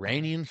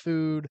Mediterranean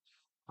food.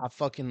 I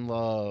fucking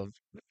love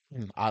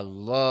I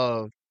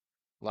love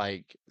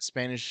like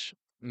Spanish,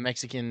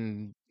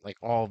 Mexican, like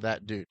all of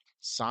that, dude.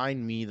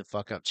 Sign me the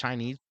fuck up.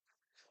 Chinese.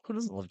 Who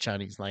doesn't love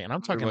Chinese? Like, and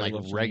I'm talking Everybody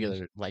like loves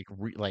Chinese.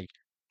 regular, like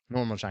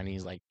normal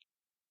Chinese, like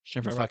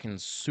Shrimp the fried rice. fucking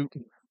soup.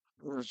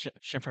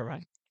 Shrimp fried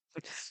rice.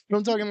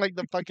 I'm talking like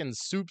the fucking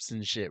soups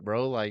and shit,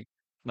 bro. Like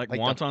Like the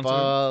wonton soup.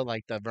 pho,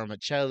 like the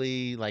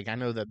vermicelli. Like I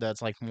know that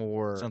that's like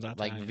more Sounds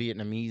like Italian.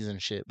 Vietnamese and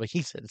shit, but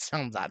he said it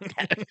sounds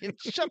Italian.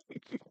 Shut.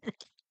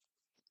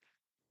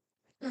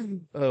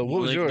 What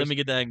was Let yours? me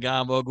get that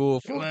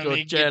gabagool Let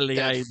me get focaccielli.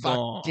 that I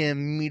don't.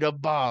 fucking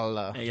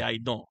meatball. Hey, I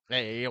don't.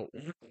 Hey yo,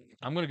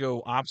 I'm gonna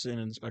go opposite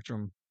end of the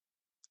spectrum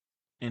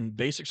in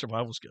basic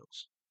survival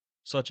skills,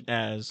 such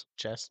as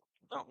chess.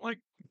 like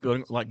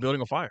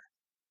building a fire.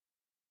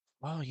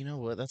 Oh, you know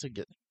what? That's a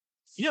good.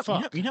 You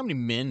Fuck. know how many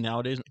men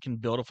nowadays can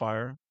build a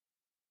fire?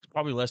 It's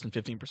probably less than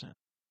 15%.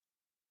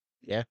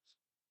 Yeah,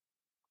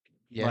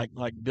 yeah.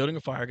 Like building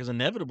a fire, because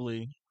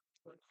inevitably,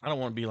 I don't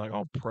want to be like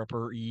all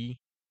prepper y,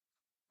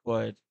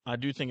 but I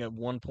do think at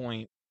one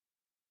point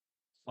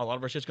a lot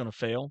of our shit's gonna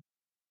fail.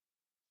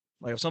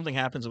 Like if something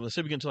happens, let's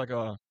say we get into like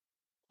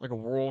a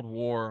world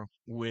war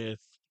with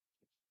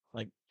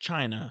like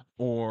China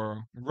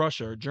or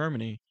Russia or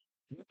Germany,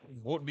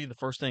 what would be the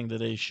first thing that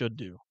they should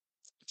do?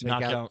 Take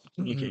Knock out, out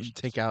communications.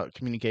 take out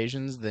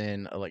communications,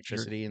 then Your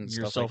electricity and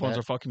your stuff cell like phones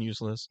that. are fucking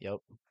useless. Yep.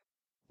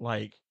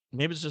 Like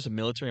maybe it's just a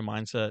military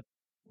mindset,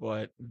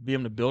 but be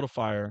able to build a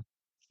fire,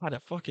 how to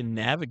fucking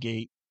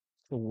navigate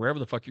to wherever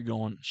the fuck you're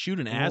going. Shoot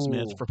an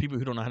azimuth Ooh, for people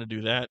who don't know how to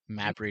do that.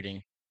 map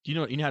reading. Do you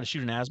know how to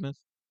shoot an azimuth?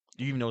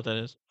 Do you even know what that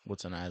is?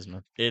 What's an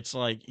asthma? It's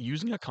like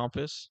using a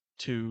compass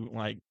to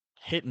like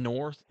hit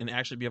north and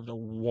actually be able to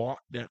walk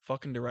that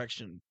fucking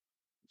direction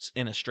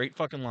in a straight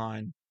fucking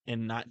line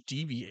and not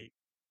deviate.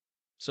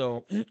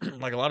 So,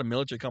 like a lot of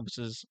military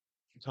compasses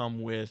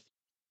come with,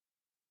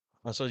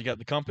 so you got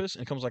the compass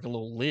and it comes like a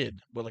little lid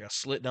with like a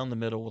slit down the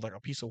middle with like a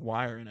piece of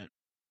wire in it.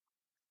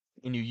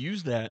 And you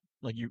use that,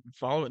 like you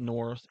follow it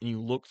north and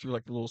you look through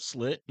like the little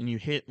slit and you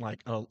hit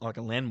like a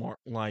landmark,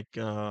 like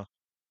a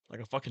fucking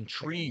Like a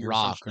tree or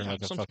rock or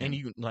like a and fucking.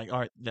 you like, all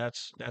right,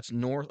 that's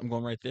north. I'm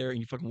going right there, and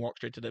you fucking walk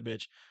straight to that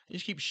bitch. You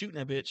just keep shooting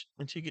that bitch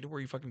until you get to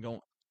where you fucking going.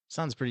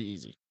 Sounds pretty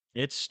easy.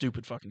 It's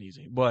stupid fucking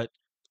easy, but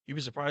you'd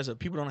be surprised that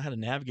people don't know how to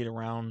navigate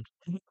around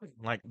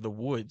like the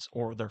woods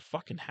or their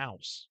fucking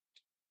house.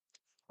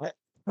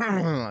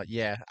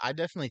 Yeah, I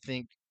definitely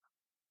think.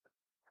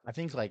 I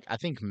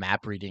think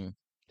map reading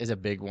is a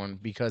big one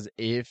because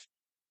if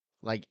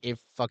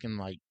fucking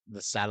like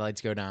the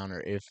satellites go down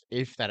or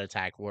if that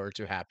attack were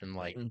to happen,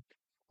 Mm.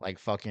 like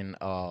fucking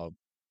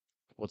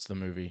what's the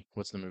movie?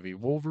 What's the movie?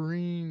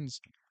 Wolverines,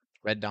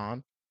 Red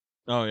Dawn.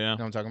 Oh yeah, You know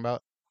what I'm talking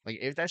about? Like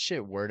if that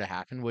shit were to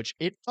happen, which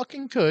it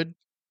fucking could,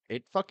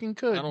 it fucking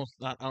could. I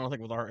don't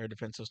think with our air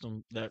defense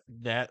system that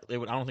it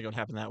would. I don't think it would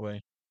happen that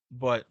way.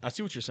 But I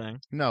see what you're saying.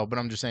 No, but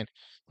I'm just saying,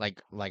 like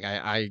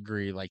I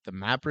agree. Like the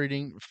map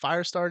reading,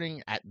 fire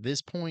starting at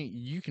this point,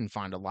 you can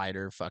find a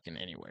lighter fucking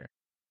anywhere.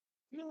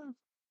 Yeah,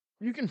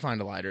 You can find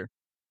a lighter.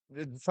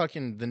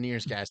 Fucking the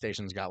nearest gas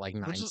station's got like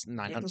nine that's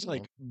hundred just of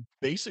like them.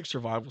 basic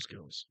survival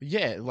skills.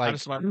 Yeah, How to like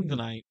survive the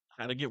night,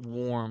 how to get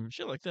warm,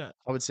 shit like that.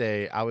 I would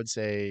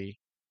say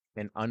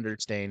an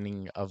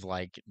understanding of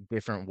like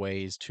different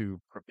ways to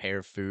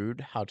prepare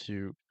food,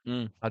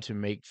 Mm. how to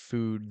make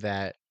food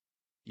that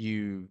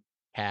you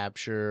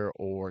capture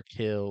or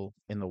kill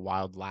in the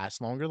wild last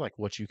longer, like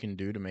what you can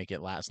do to make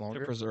it last To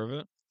longer. preserve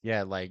it.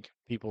 Yeah, like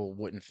people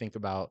wouldn't think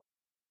about,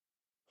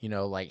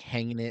 like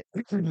hanging it.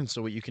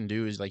 So what you can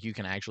do is like you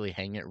can actually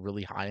hang it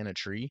really high in a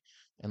tree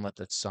and let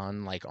the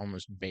sun like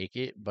almost bake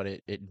it, but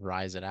it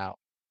dries it out.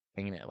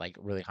 Hanging it like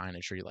really high in a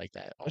tree like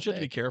that But all you have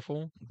to be day.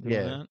 careful doing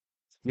Yeah. that.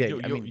 Yeah,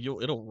 I mean,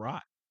 It'll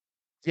rot.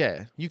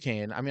 yeah, you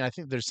can. I mean, I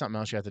think there's something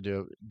else you have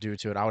to do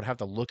to it. I would have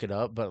to look it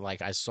up, but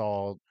like I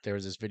saw there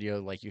was this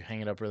video like you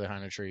hang it up really high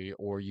in a tree,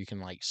 or you can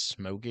like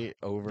smoke it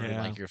over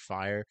Yeah, like your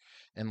fire,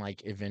 and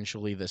like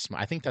eventually the smoke.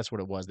 I think that's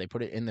what it was. They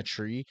put it in the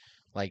tree,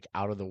 like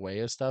out of the way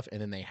of stuff,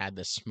 and then they had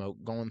the smoke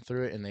going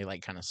through it, and they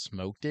like kind of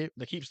smoked it.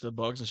 that keeps the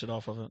bugs and shit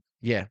off of it.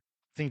 Yeah,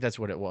 think that's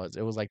what it was.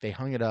 It was like they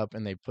hung it up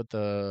and they let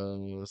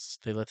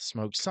the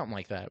smoke, something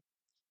like that.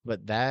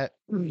 But that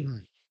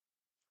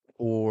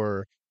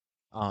or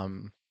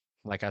um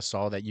like I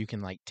saw that you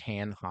can like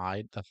tan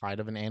hide the hide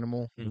of an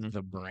animal with Mhm.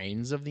 the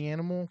brains of the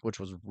animal, which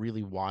was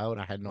really wild.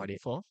 I had no What the idea.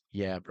 fuck?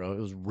 Yeah, bro, it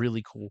was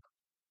really cool.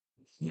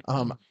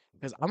 Um,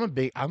 because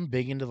I'm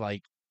big into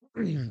like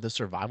the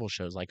survival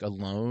shows, like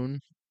Alone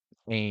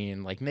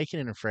and like Naked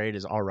and Afraid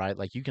is all right.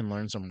 Like you can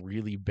learn some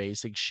really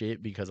basic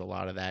shit because a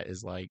lot of that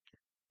is like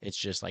it's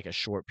just like a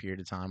short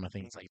period of time. I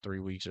think it's like 3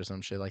 weeks or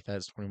some shit like that.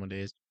 It's 21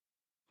 days.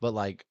 But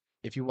like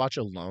if you watch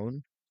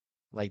Alone,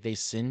 like they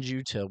send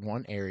you to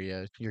one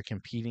area, you're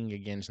competing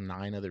against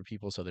 9 other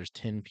people, so there's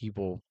 10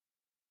 people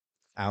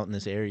out in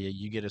this area.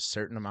 You get a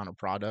certain amount of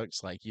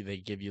products, like they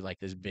give you like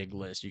this big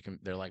list.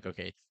 They're like,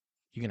 okay,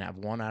 you can have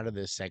one out of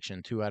this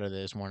section, two out of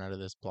this, one out of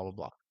this, blah blah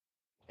blah.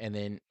 And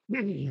then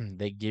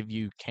they give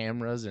you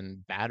cameras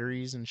and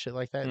batteries and shit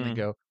like that, and they Mm.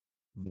 go,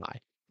 buy.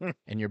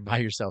 And you're by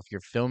yourself.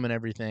 You're filming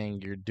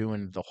everything. You're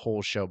doing the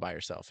whole show by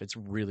yourself. It's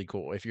really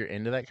cool. If you're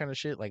into that kind of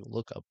shit, like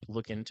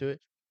look into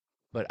it.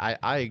 But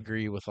I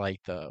agree with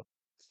like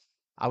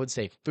I would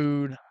say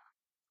food,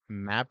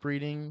 map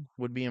reading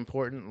would be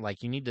important.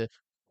 Like you need to,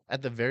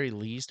 at the very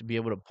least, be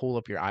able to pull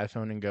up your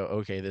iPhone and go,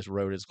 okay, this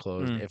road is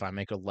closed. Mm. If I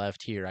make a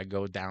left here, I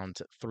go down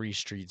to 3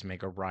 streets,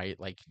 make a right,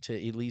 like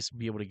to at least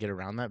be able to get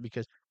around that.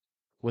 Because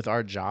with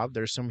our job,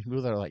 there's some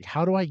people that are like,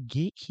 how do I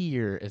get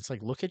here? It's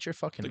like, look at your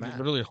fucking Like you're map.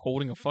 literally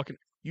holding a fucking.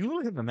 You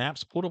literally have the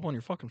maps pulled up on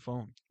your fucking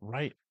phone.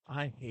 Right.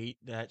 I hate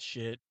that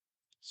shit.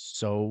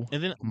 So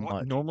And then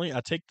much. normally I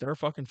take their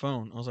fucking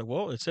phone. I was like,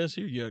 well, it says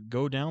here you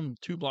go down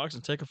 2 blocks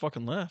and take a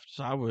fucking left.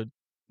 So I would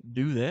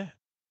do that.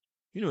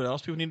 You know what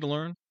else people need to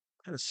learn?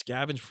 How to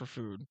scavenge for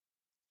food.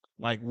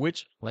 Like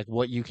which Like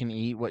what you can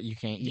eat, what you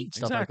can't yeah, eat,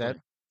 stuff like that.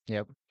 exactly.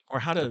 Yep. Or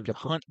how Yep. to Yep. Yep.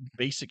 hunt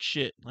basic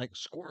shit like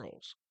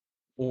squirrels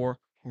or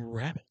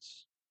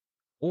rabbits.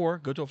 Or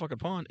go to a fucking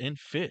pond and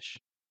fish.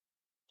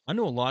 I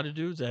know a lot of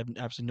dudes that have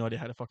absolutely no idea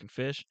how to fucking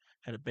fish,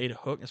 how to bait a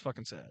hook. It's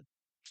fucking sad.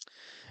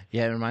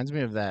 Yeah, it reminds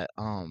me of that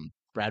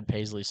Brad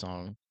Paisley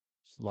song.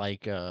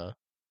 Like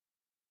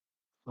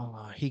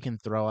he can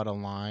throw out a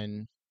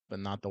line, but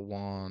not the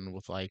one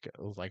with like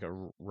a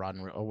rod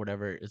and or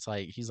whatever. It's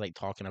like he's like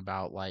talking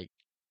about like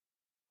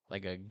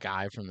a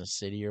guy from the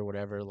city or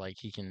whatever. Like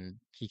he can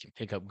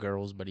pick up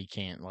girls, but he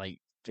can't like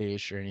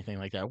fish or anything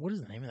like that. What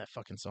is the name of that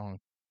fucking song?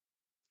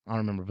 I don't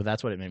remember, but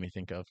that's what it made me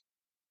think of.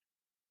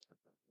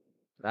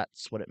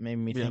 That's what it made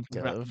me Yeah,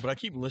 think of. but I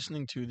keep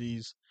listening to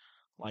these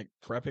like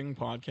prepping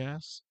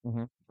podcasts,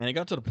 Hmm. and it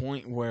got to the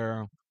point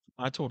where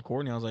I told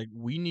Courtney I was like,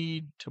 we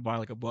need to buy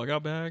like a bug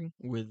out bag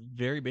with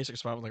very basic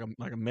survival,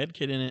 like a med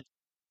kit in it,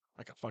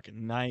 like a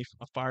fucking knife,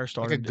 a fire Like a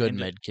starter, good and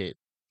med kit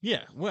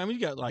yeah. Well, I mean,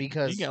 you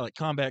because got like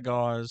combat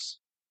gauze,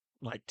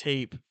 like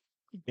tape,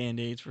 band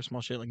aids for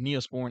small shit, like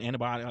Neosporin,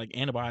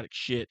 antibiotic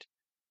shit,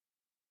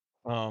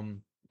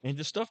 um, and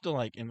just stuff to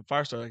like in the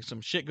fire starter, like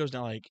some shit goes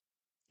down like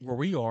where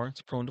we are,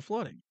 it's prone to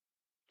flooding.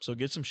 So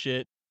get some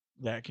shit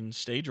that can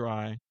stay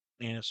dry,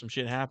 and if some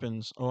shit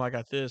happens, oh, I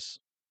got this.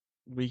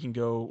 We can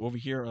go over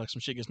here. Or like some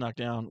shit gets knocked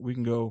down, we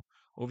can go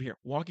over here.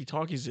 Walkie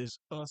talkies is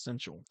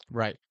essential.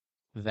 right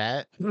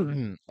that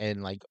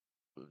and like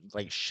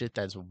shit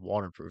that's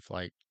waterproof,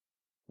 like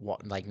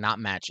not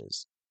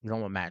matches. You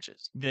don't want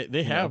matches, They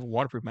you know. have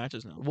waterproof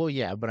matches now. Well,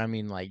 yeah, but I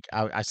mean, like,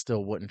 I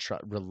still wouldn't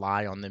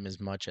rely on them as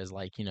much as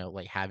like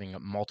like having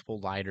multiple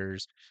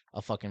lighters,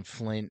 a fucking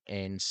flint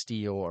and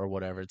steel or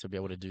whatever to be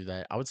able to do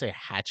that. I would say a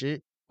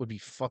hatchet would be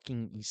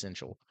fucking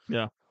essential.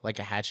 Yeah, Like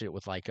a hatchet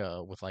with like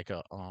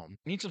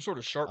need some sort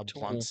of sharp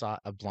tool.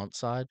 a blunt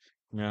side.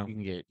 Yeah,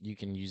 You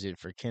can use it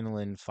for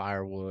kindling,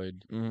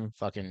 firewood, mm.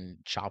 fucking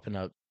chopping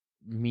up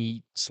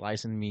meat,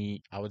 slicing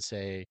meat. I would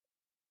say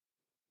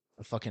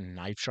a fucking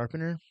knife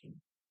sharpener.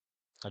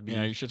 That'd Yeah,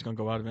 your be shit's gonna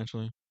go out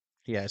eventually.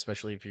 yeah,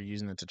 especially if you're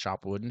using it to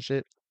chop wood and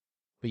shit.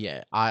 But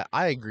yeah, I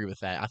agree with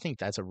that. I think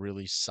that's a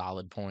really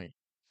solid point.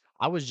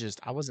 I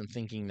wasn't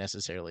thinking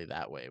necessarily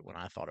that way when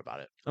I thought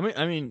about it.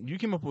 I mean, you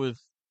came up with.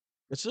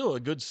 It's still a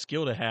good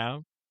skill to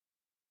have,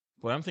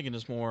 but I'm thinking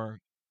it's more.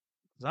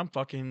 'Cause I'm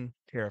fucking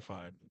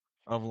terrified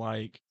of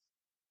like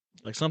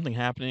something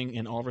happening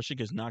and all of our shit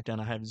gets knocked down.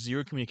 I have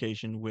zero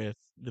communication with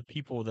the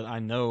people that I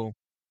know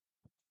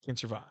can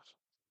survive.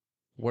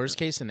 Worst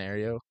case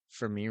scenario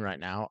for me right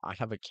now, I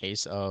have a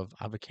case of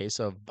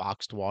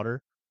boxed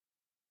water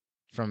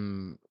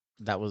from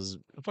that was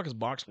The fuck is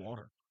boxed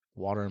water?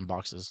 water in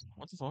boxes.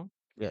 What the fuck?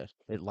 Yeah,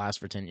 it lasts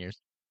for 10 years.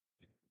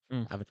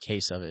 Mm. I have a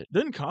case of it.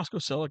 Didn't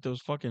Costco sell like those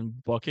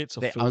fucking buckets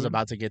of I was food?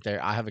 about to get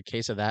there. I have a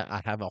case of that.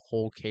 I have a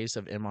whole case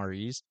of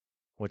MREs,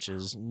 which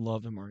is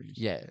Love MREs.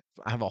 yeah,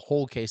 I have a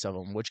whole case of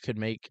them, which could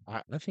make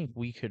I think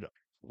we could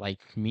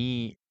like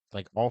me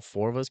like all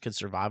four of us could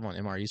survive on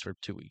MREs for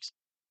 2 weeks.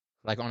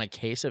 Like on a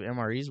case of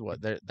MREs,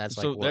 that's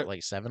like So what that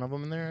like 7 of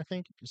them in there, I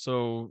think.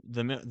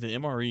 the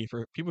MRE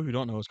for people who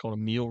don't know is called a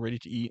meal ready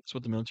to eat. It's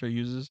what the military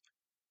uses.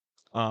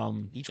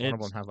 Each one of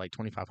them It's has like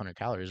 2,500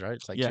 calories, right?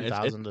 It's like yeah, it's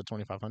 2,000 to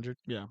 2,500.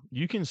 yeah.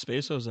 You can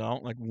space those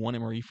out like one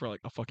MRE for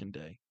like a fucking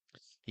day.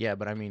 Yeah,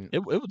 but I mean, It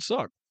would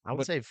suck. I would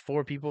But say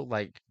 4 people,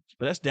 like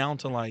that's down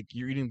to like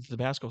you're eating the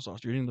Tabasco sauce,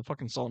 you're eating the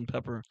fucking salt and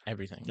pepper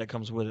everything. that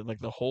comes with it, like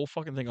the whole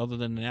fucking thing, other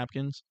than the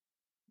napkins.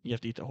 You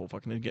have to eat the whole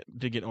fucking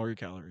to get all your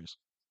calories.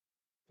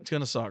 It's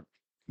gonna suck,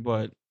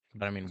 but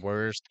But I mean,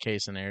 worst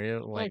case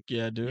scenario, fuck like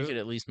yeah, you dude. could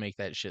at least make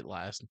that shit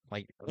last.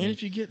 Like, I And mean,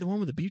 if you get the one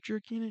with the beef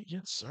jerky in it,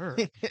 yes sir,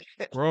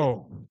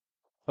 bro.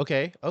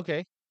 okay,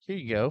 okay, here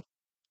you go.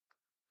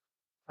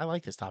 I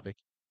like this topic.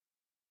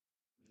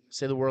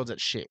 Say the world's at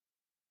shit.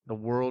 The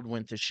world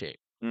went to shit,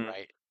 Mm.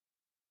 right?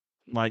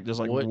 Like there's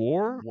like What?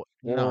 war, What?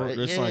 No, or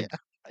it's yeah, like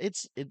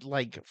it's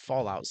like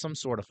fallout, some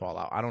sort of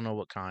fallout. I don't know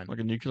what kind.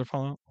 a nuclear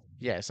fallout.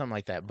 Yeah, something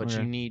like that. But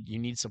Okay, you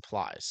need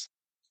supplies,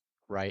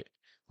 right?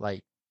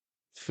 Like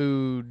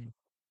food,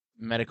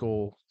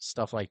 medical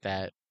stuff like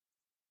that.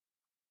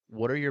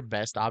 What are your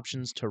best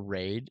options to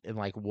raid? And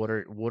like what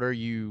are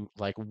you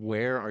like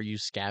where are you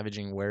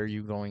scavenging? Where are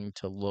you going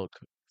to look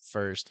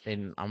first?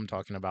 And I'm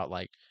talking about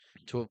like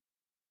to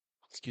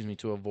excuse me,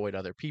 to avoid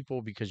other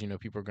people because you know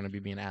people are going to be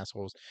being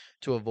assholes,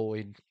 to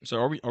avoid so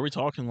are we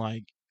talking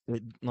like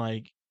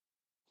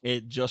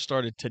it just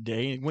started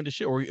today and went to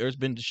shit, or it's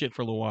been to shit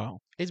for a little while?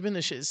 it's been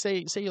the shit.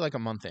 Say you're like a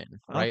month in,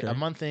 right? A Okay,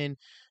 month in,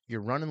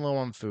 you're running low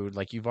on food,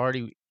 like you've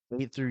already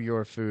ate through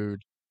your food,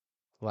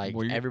 like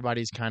well,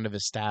 everybody's kind of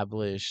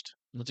established.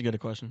 that's a good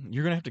question.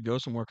 You're gonna have to go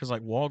somewhere because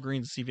like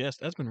Walgreens, CVS,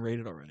 that's been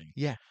raided already.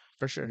 Yeah,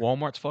 for sure.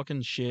 Walmart's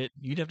fucking shit.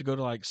 You'd have to go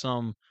to like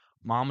some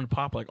mom and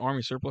pop like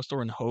Army surplus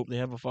store and hope they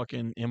have a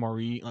fucking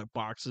MRE like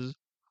boxes,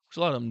 which a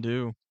lot of them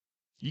do.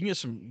 You can get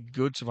some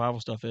good survival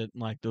stuff at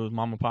like those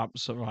mom and pop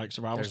like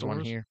survival There's one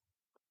stores. here.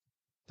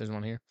 There's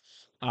one here.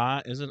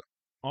 Is it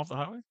off the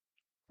highway?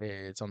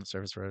 It's on the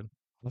service road.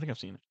 I think I've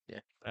seen it. Yeah.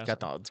 That's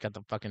It's got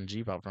the fucking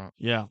Jeep out front.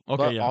 yeah. Okay,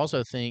 But yeah,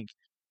 also think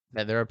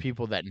that there are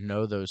people that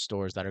know those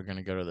stores that are going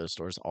to go to those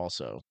stores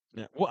also.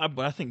 yeah. Well,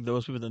 but I think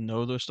those people that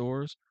know those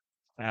stores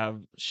have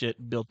shit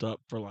built up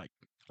for like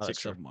Oh, that's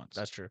six, true. 7 months.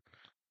 That's true.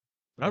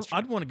 I'd, That's true.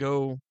 I'd want to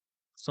go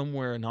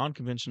somewhere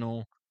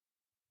non-conventional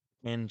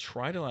and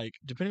try to like,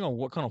 depending on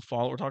what kind of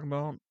fallout we're talking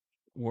about,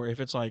 or if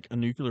it's like a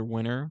nuclear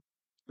winter.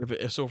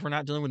 If we're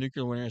not dealing with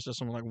nuclear winter, it's just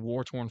some like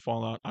war torn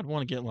fallout. I'd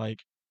want to get like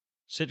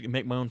sit and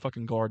make my own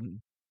fucking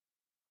garden,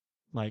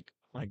 like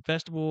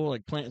vegetable,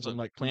 like plants and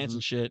like plants Hmm.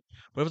 and shit.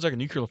 But if it's like a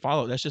nuclear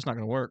fallout, that's just not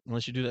gonna work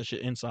unless you do that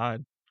shit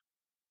inside.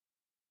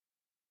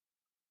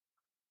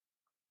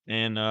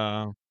 And so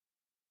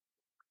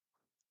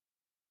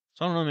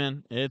I don't know,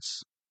 man.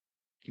 It's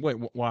wait,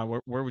 why?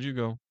 Where would you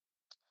go?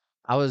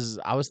 I was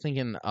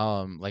thinking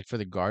like for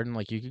the garden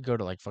like you could go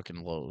to like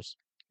fucking Lowe's.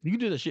 You can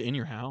do that shit in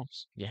your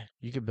house. Yeah,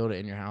 you could build it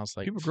in your house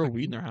like People grow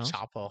weed in fucking their house.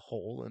 chop a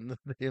hole in the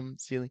damn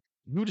ceiling.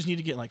 You just need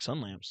to get like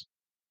sun lamps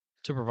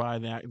to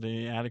provide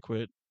the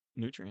adequate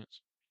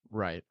nutrients.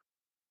 Right.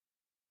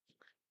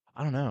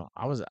 I don't know.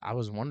 I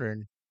was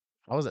wondering.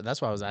 I was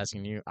that's why I was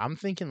asking you. I'm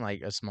thinking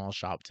like a small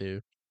shop too.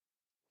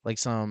 Like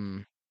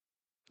some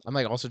I'm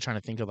like also trying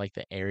to think of like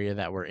the area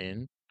that we're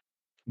in.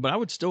 But I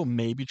would still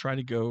maybe try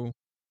to go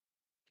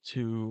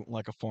to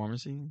like a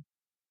pharmacy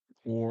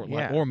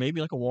Yeah. or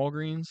maybe like a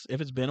Walgreens if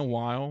it's been a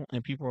while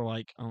and people are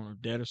like I don't know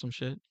dead or some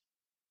shit.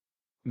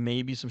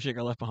 Maybe some shit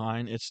got left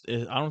behind. I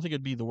don't think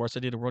it'd be the worst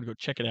idea in the world to go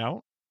check it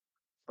out,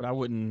 but I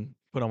wouldn't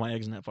put all my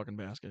eggs in that fucking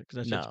basket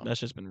because No. that's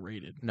just been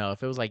raided. No,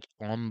 if it was like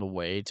on the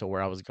way to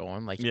where I was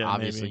going, like Yeah,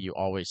 obviously maybe. you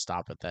always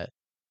stop at that.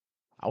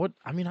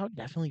 I mean, I would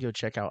definitely go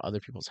check out other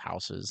people's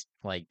houses,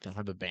 like that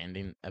have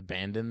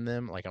abandoned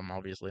them. Like I'm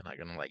obviously not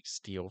gonna like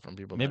steal from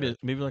people that are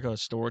Maybe like a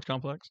storage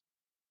complex,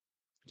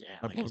 yeah,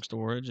 like like public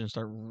storage, and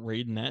start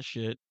raiding that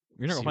shit.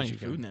 You're not gonna find any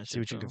food in that see shit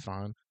what you can though.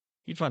 find.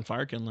 You'd find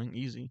fire kindling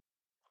easy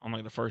on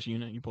like the first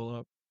unit you pull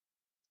up.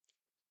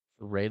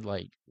 Raid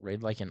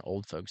like an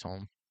old folks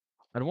home.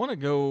 I'd want to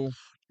go.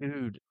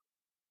 Dude.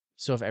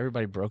 So if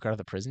everybody broke out of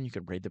the prison, you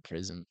could raid the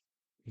prison.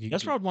 You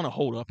That's could where I'd want to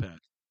hold up at.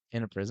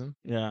 in a prison?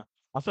 Yeah,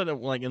 I thought that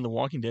like in the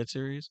Walking Dead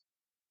series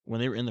when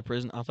they were in the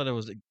prison, I thought it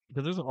was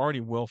because it was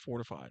already well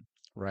fortified.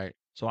 Right.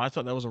 So I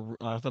thought I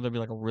thought that'd be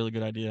like a really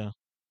good idea.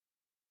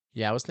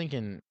 Yeah, I was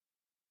thinking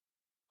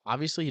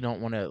obviously you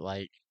don't want to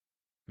like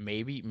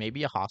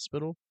maybe a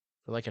hospital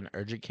for like an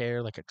urgent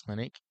care, like a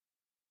clinic.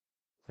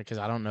 Because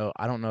I don't know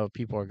if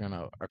people are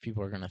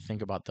gonna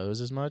think about those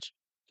as much.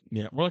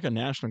 Yeah, we're like a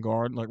National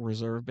Guard, like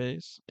reserve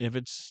base. If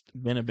it's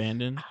been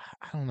abandoned,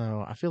 I don't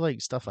know. I feel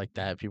like stuff like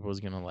that people is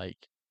gonna like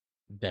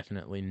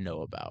definitely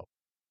know about,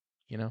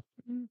 you know?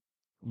 mm,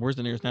 where's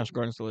the nearest National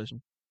Guard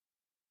installation?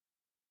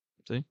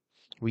 See,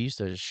 We used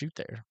to just shoot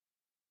there.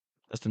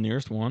 that's the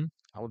nearest one.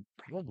 I would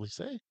probably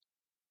say.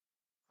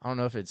 I don't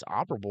know if it's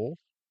operable,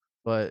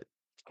 but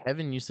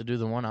Kevin used to do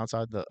the one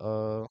outside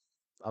the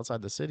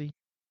city.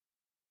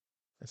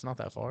 It's not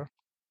that far.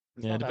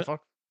 It's Yeah, not that far.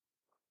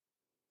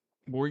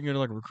 or you can go to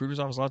like a recruiter's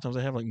office. A lot of times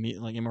they have like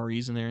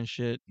MREs in there and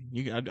shit.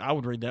 I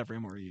would rate that for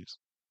MREs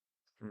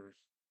Mm.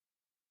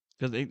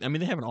 because I mean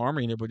they have an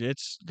armory in there, but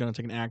it's gonna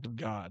take an act of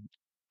God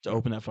to Gonna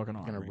open that fucking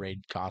gonna armory.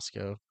 raid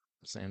Costco,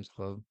 Sam's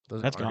Club. Those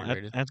are That's already gone.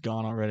 raided. That's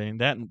gone already.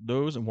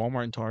 Those and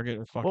Walmart and Target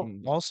are Well,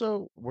 fucking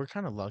also we're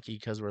kind of lucky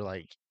because we're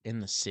like in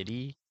the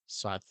city,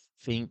 So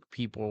think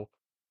people,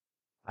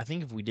 I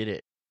think if we did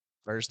it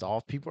first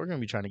off, people are gonna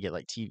be trying to get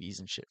like TVs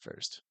and shit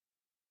first.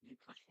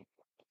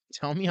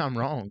 Tell me I'm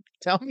wrong.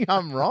 Tell me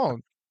I'm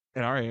wrong.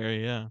 In our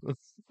area,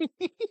 yeah.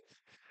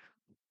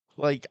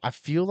 Like I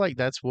feel like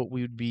that's what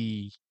we'd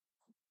be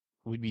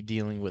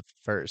dealing with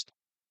first.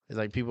 It's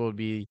like people would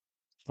be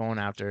going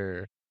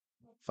after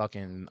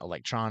fucking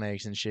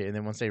electronics and shit, and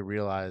then once they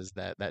realize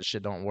that that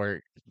shit don't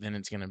work, then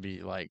it's gonna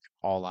be like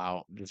all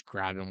out, just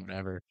grabbing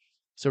whatever.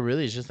 So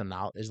really, it's just a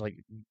knowledge. It's like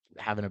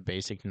having a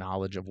basic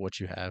knowledge of what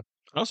you have.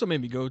 It also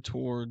made me go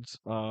towards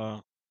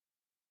what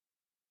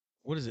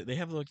is it? They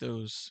have like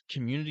those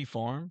community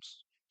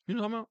farms. You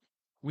know what I'm talking about?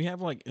 We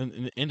have like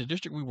in the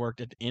district we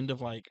worked at the end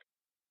of like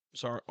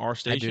our I do know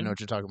station. what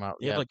you're talking about.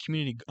 They have Yeah,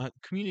 like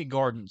community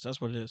gardens. That's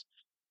what it is.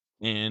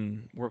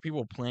 And where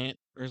people plant,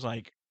 there's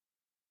like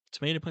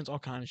tomato plants, all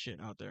kind of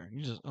shit out there.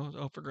 You just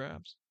for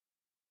grabs.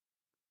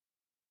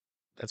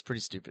 that's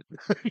pretty stupid.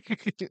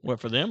 What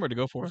for them or to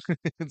go for?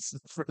 It's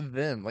for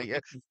them. Like,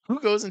 who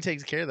goes and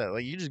takes care of that?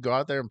 Like, you just go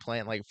out there and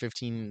plant like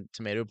 15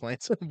 tomato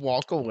plants and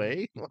walk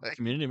away. Like,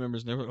 Community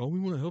members never. Oh, we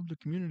want to help the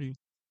community.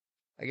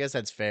 I guess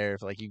that's fair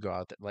if like you go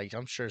out there. Like,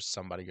 I'm sure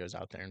somebody goes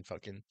out there and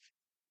fucking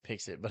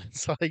picks it, but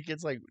it's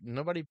like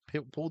nobody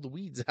pulled the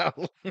weeds out.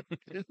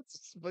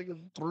 It's like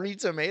 3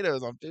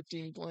 tomatoes on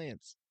 15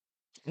 plants.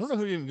 I don't know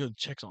who even goes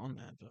checks on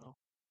that though.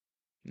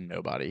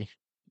 Nobody,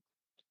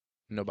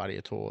 nobody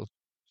at all.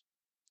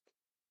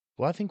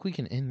 Well, I think we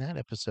can end that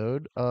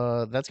episode.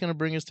 That's gonna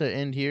bring us to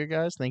end here,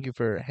 guys. Thank you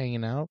for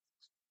hanging out.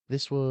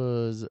 This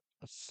was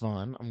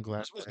fun. I'm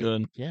glad. This was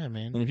good. Yeah,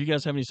 man. And if you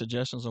guys have any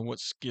suggestions on what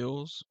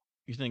skills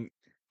you think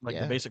like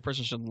the Yeah. basic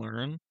person should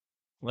learn,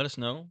 let us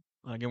know.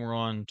 Again, we're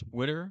on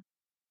Twitter,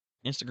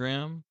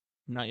 Instagram,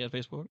 not yet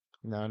Facebook.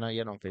 No, not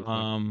yet on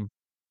Facebook.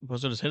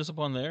 So just hit us up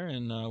on there,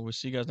 and we'll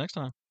see you guys next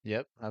time.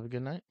 Yep. Have a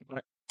good night.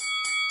 Bye.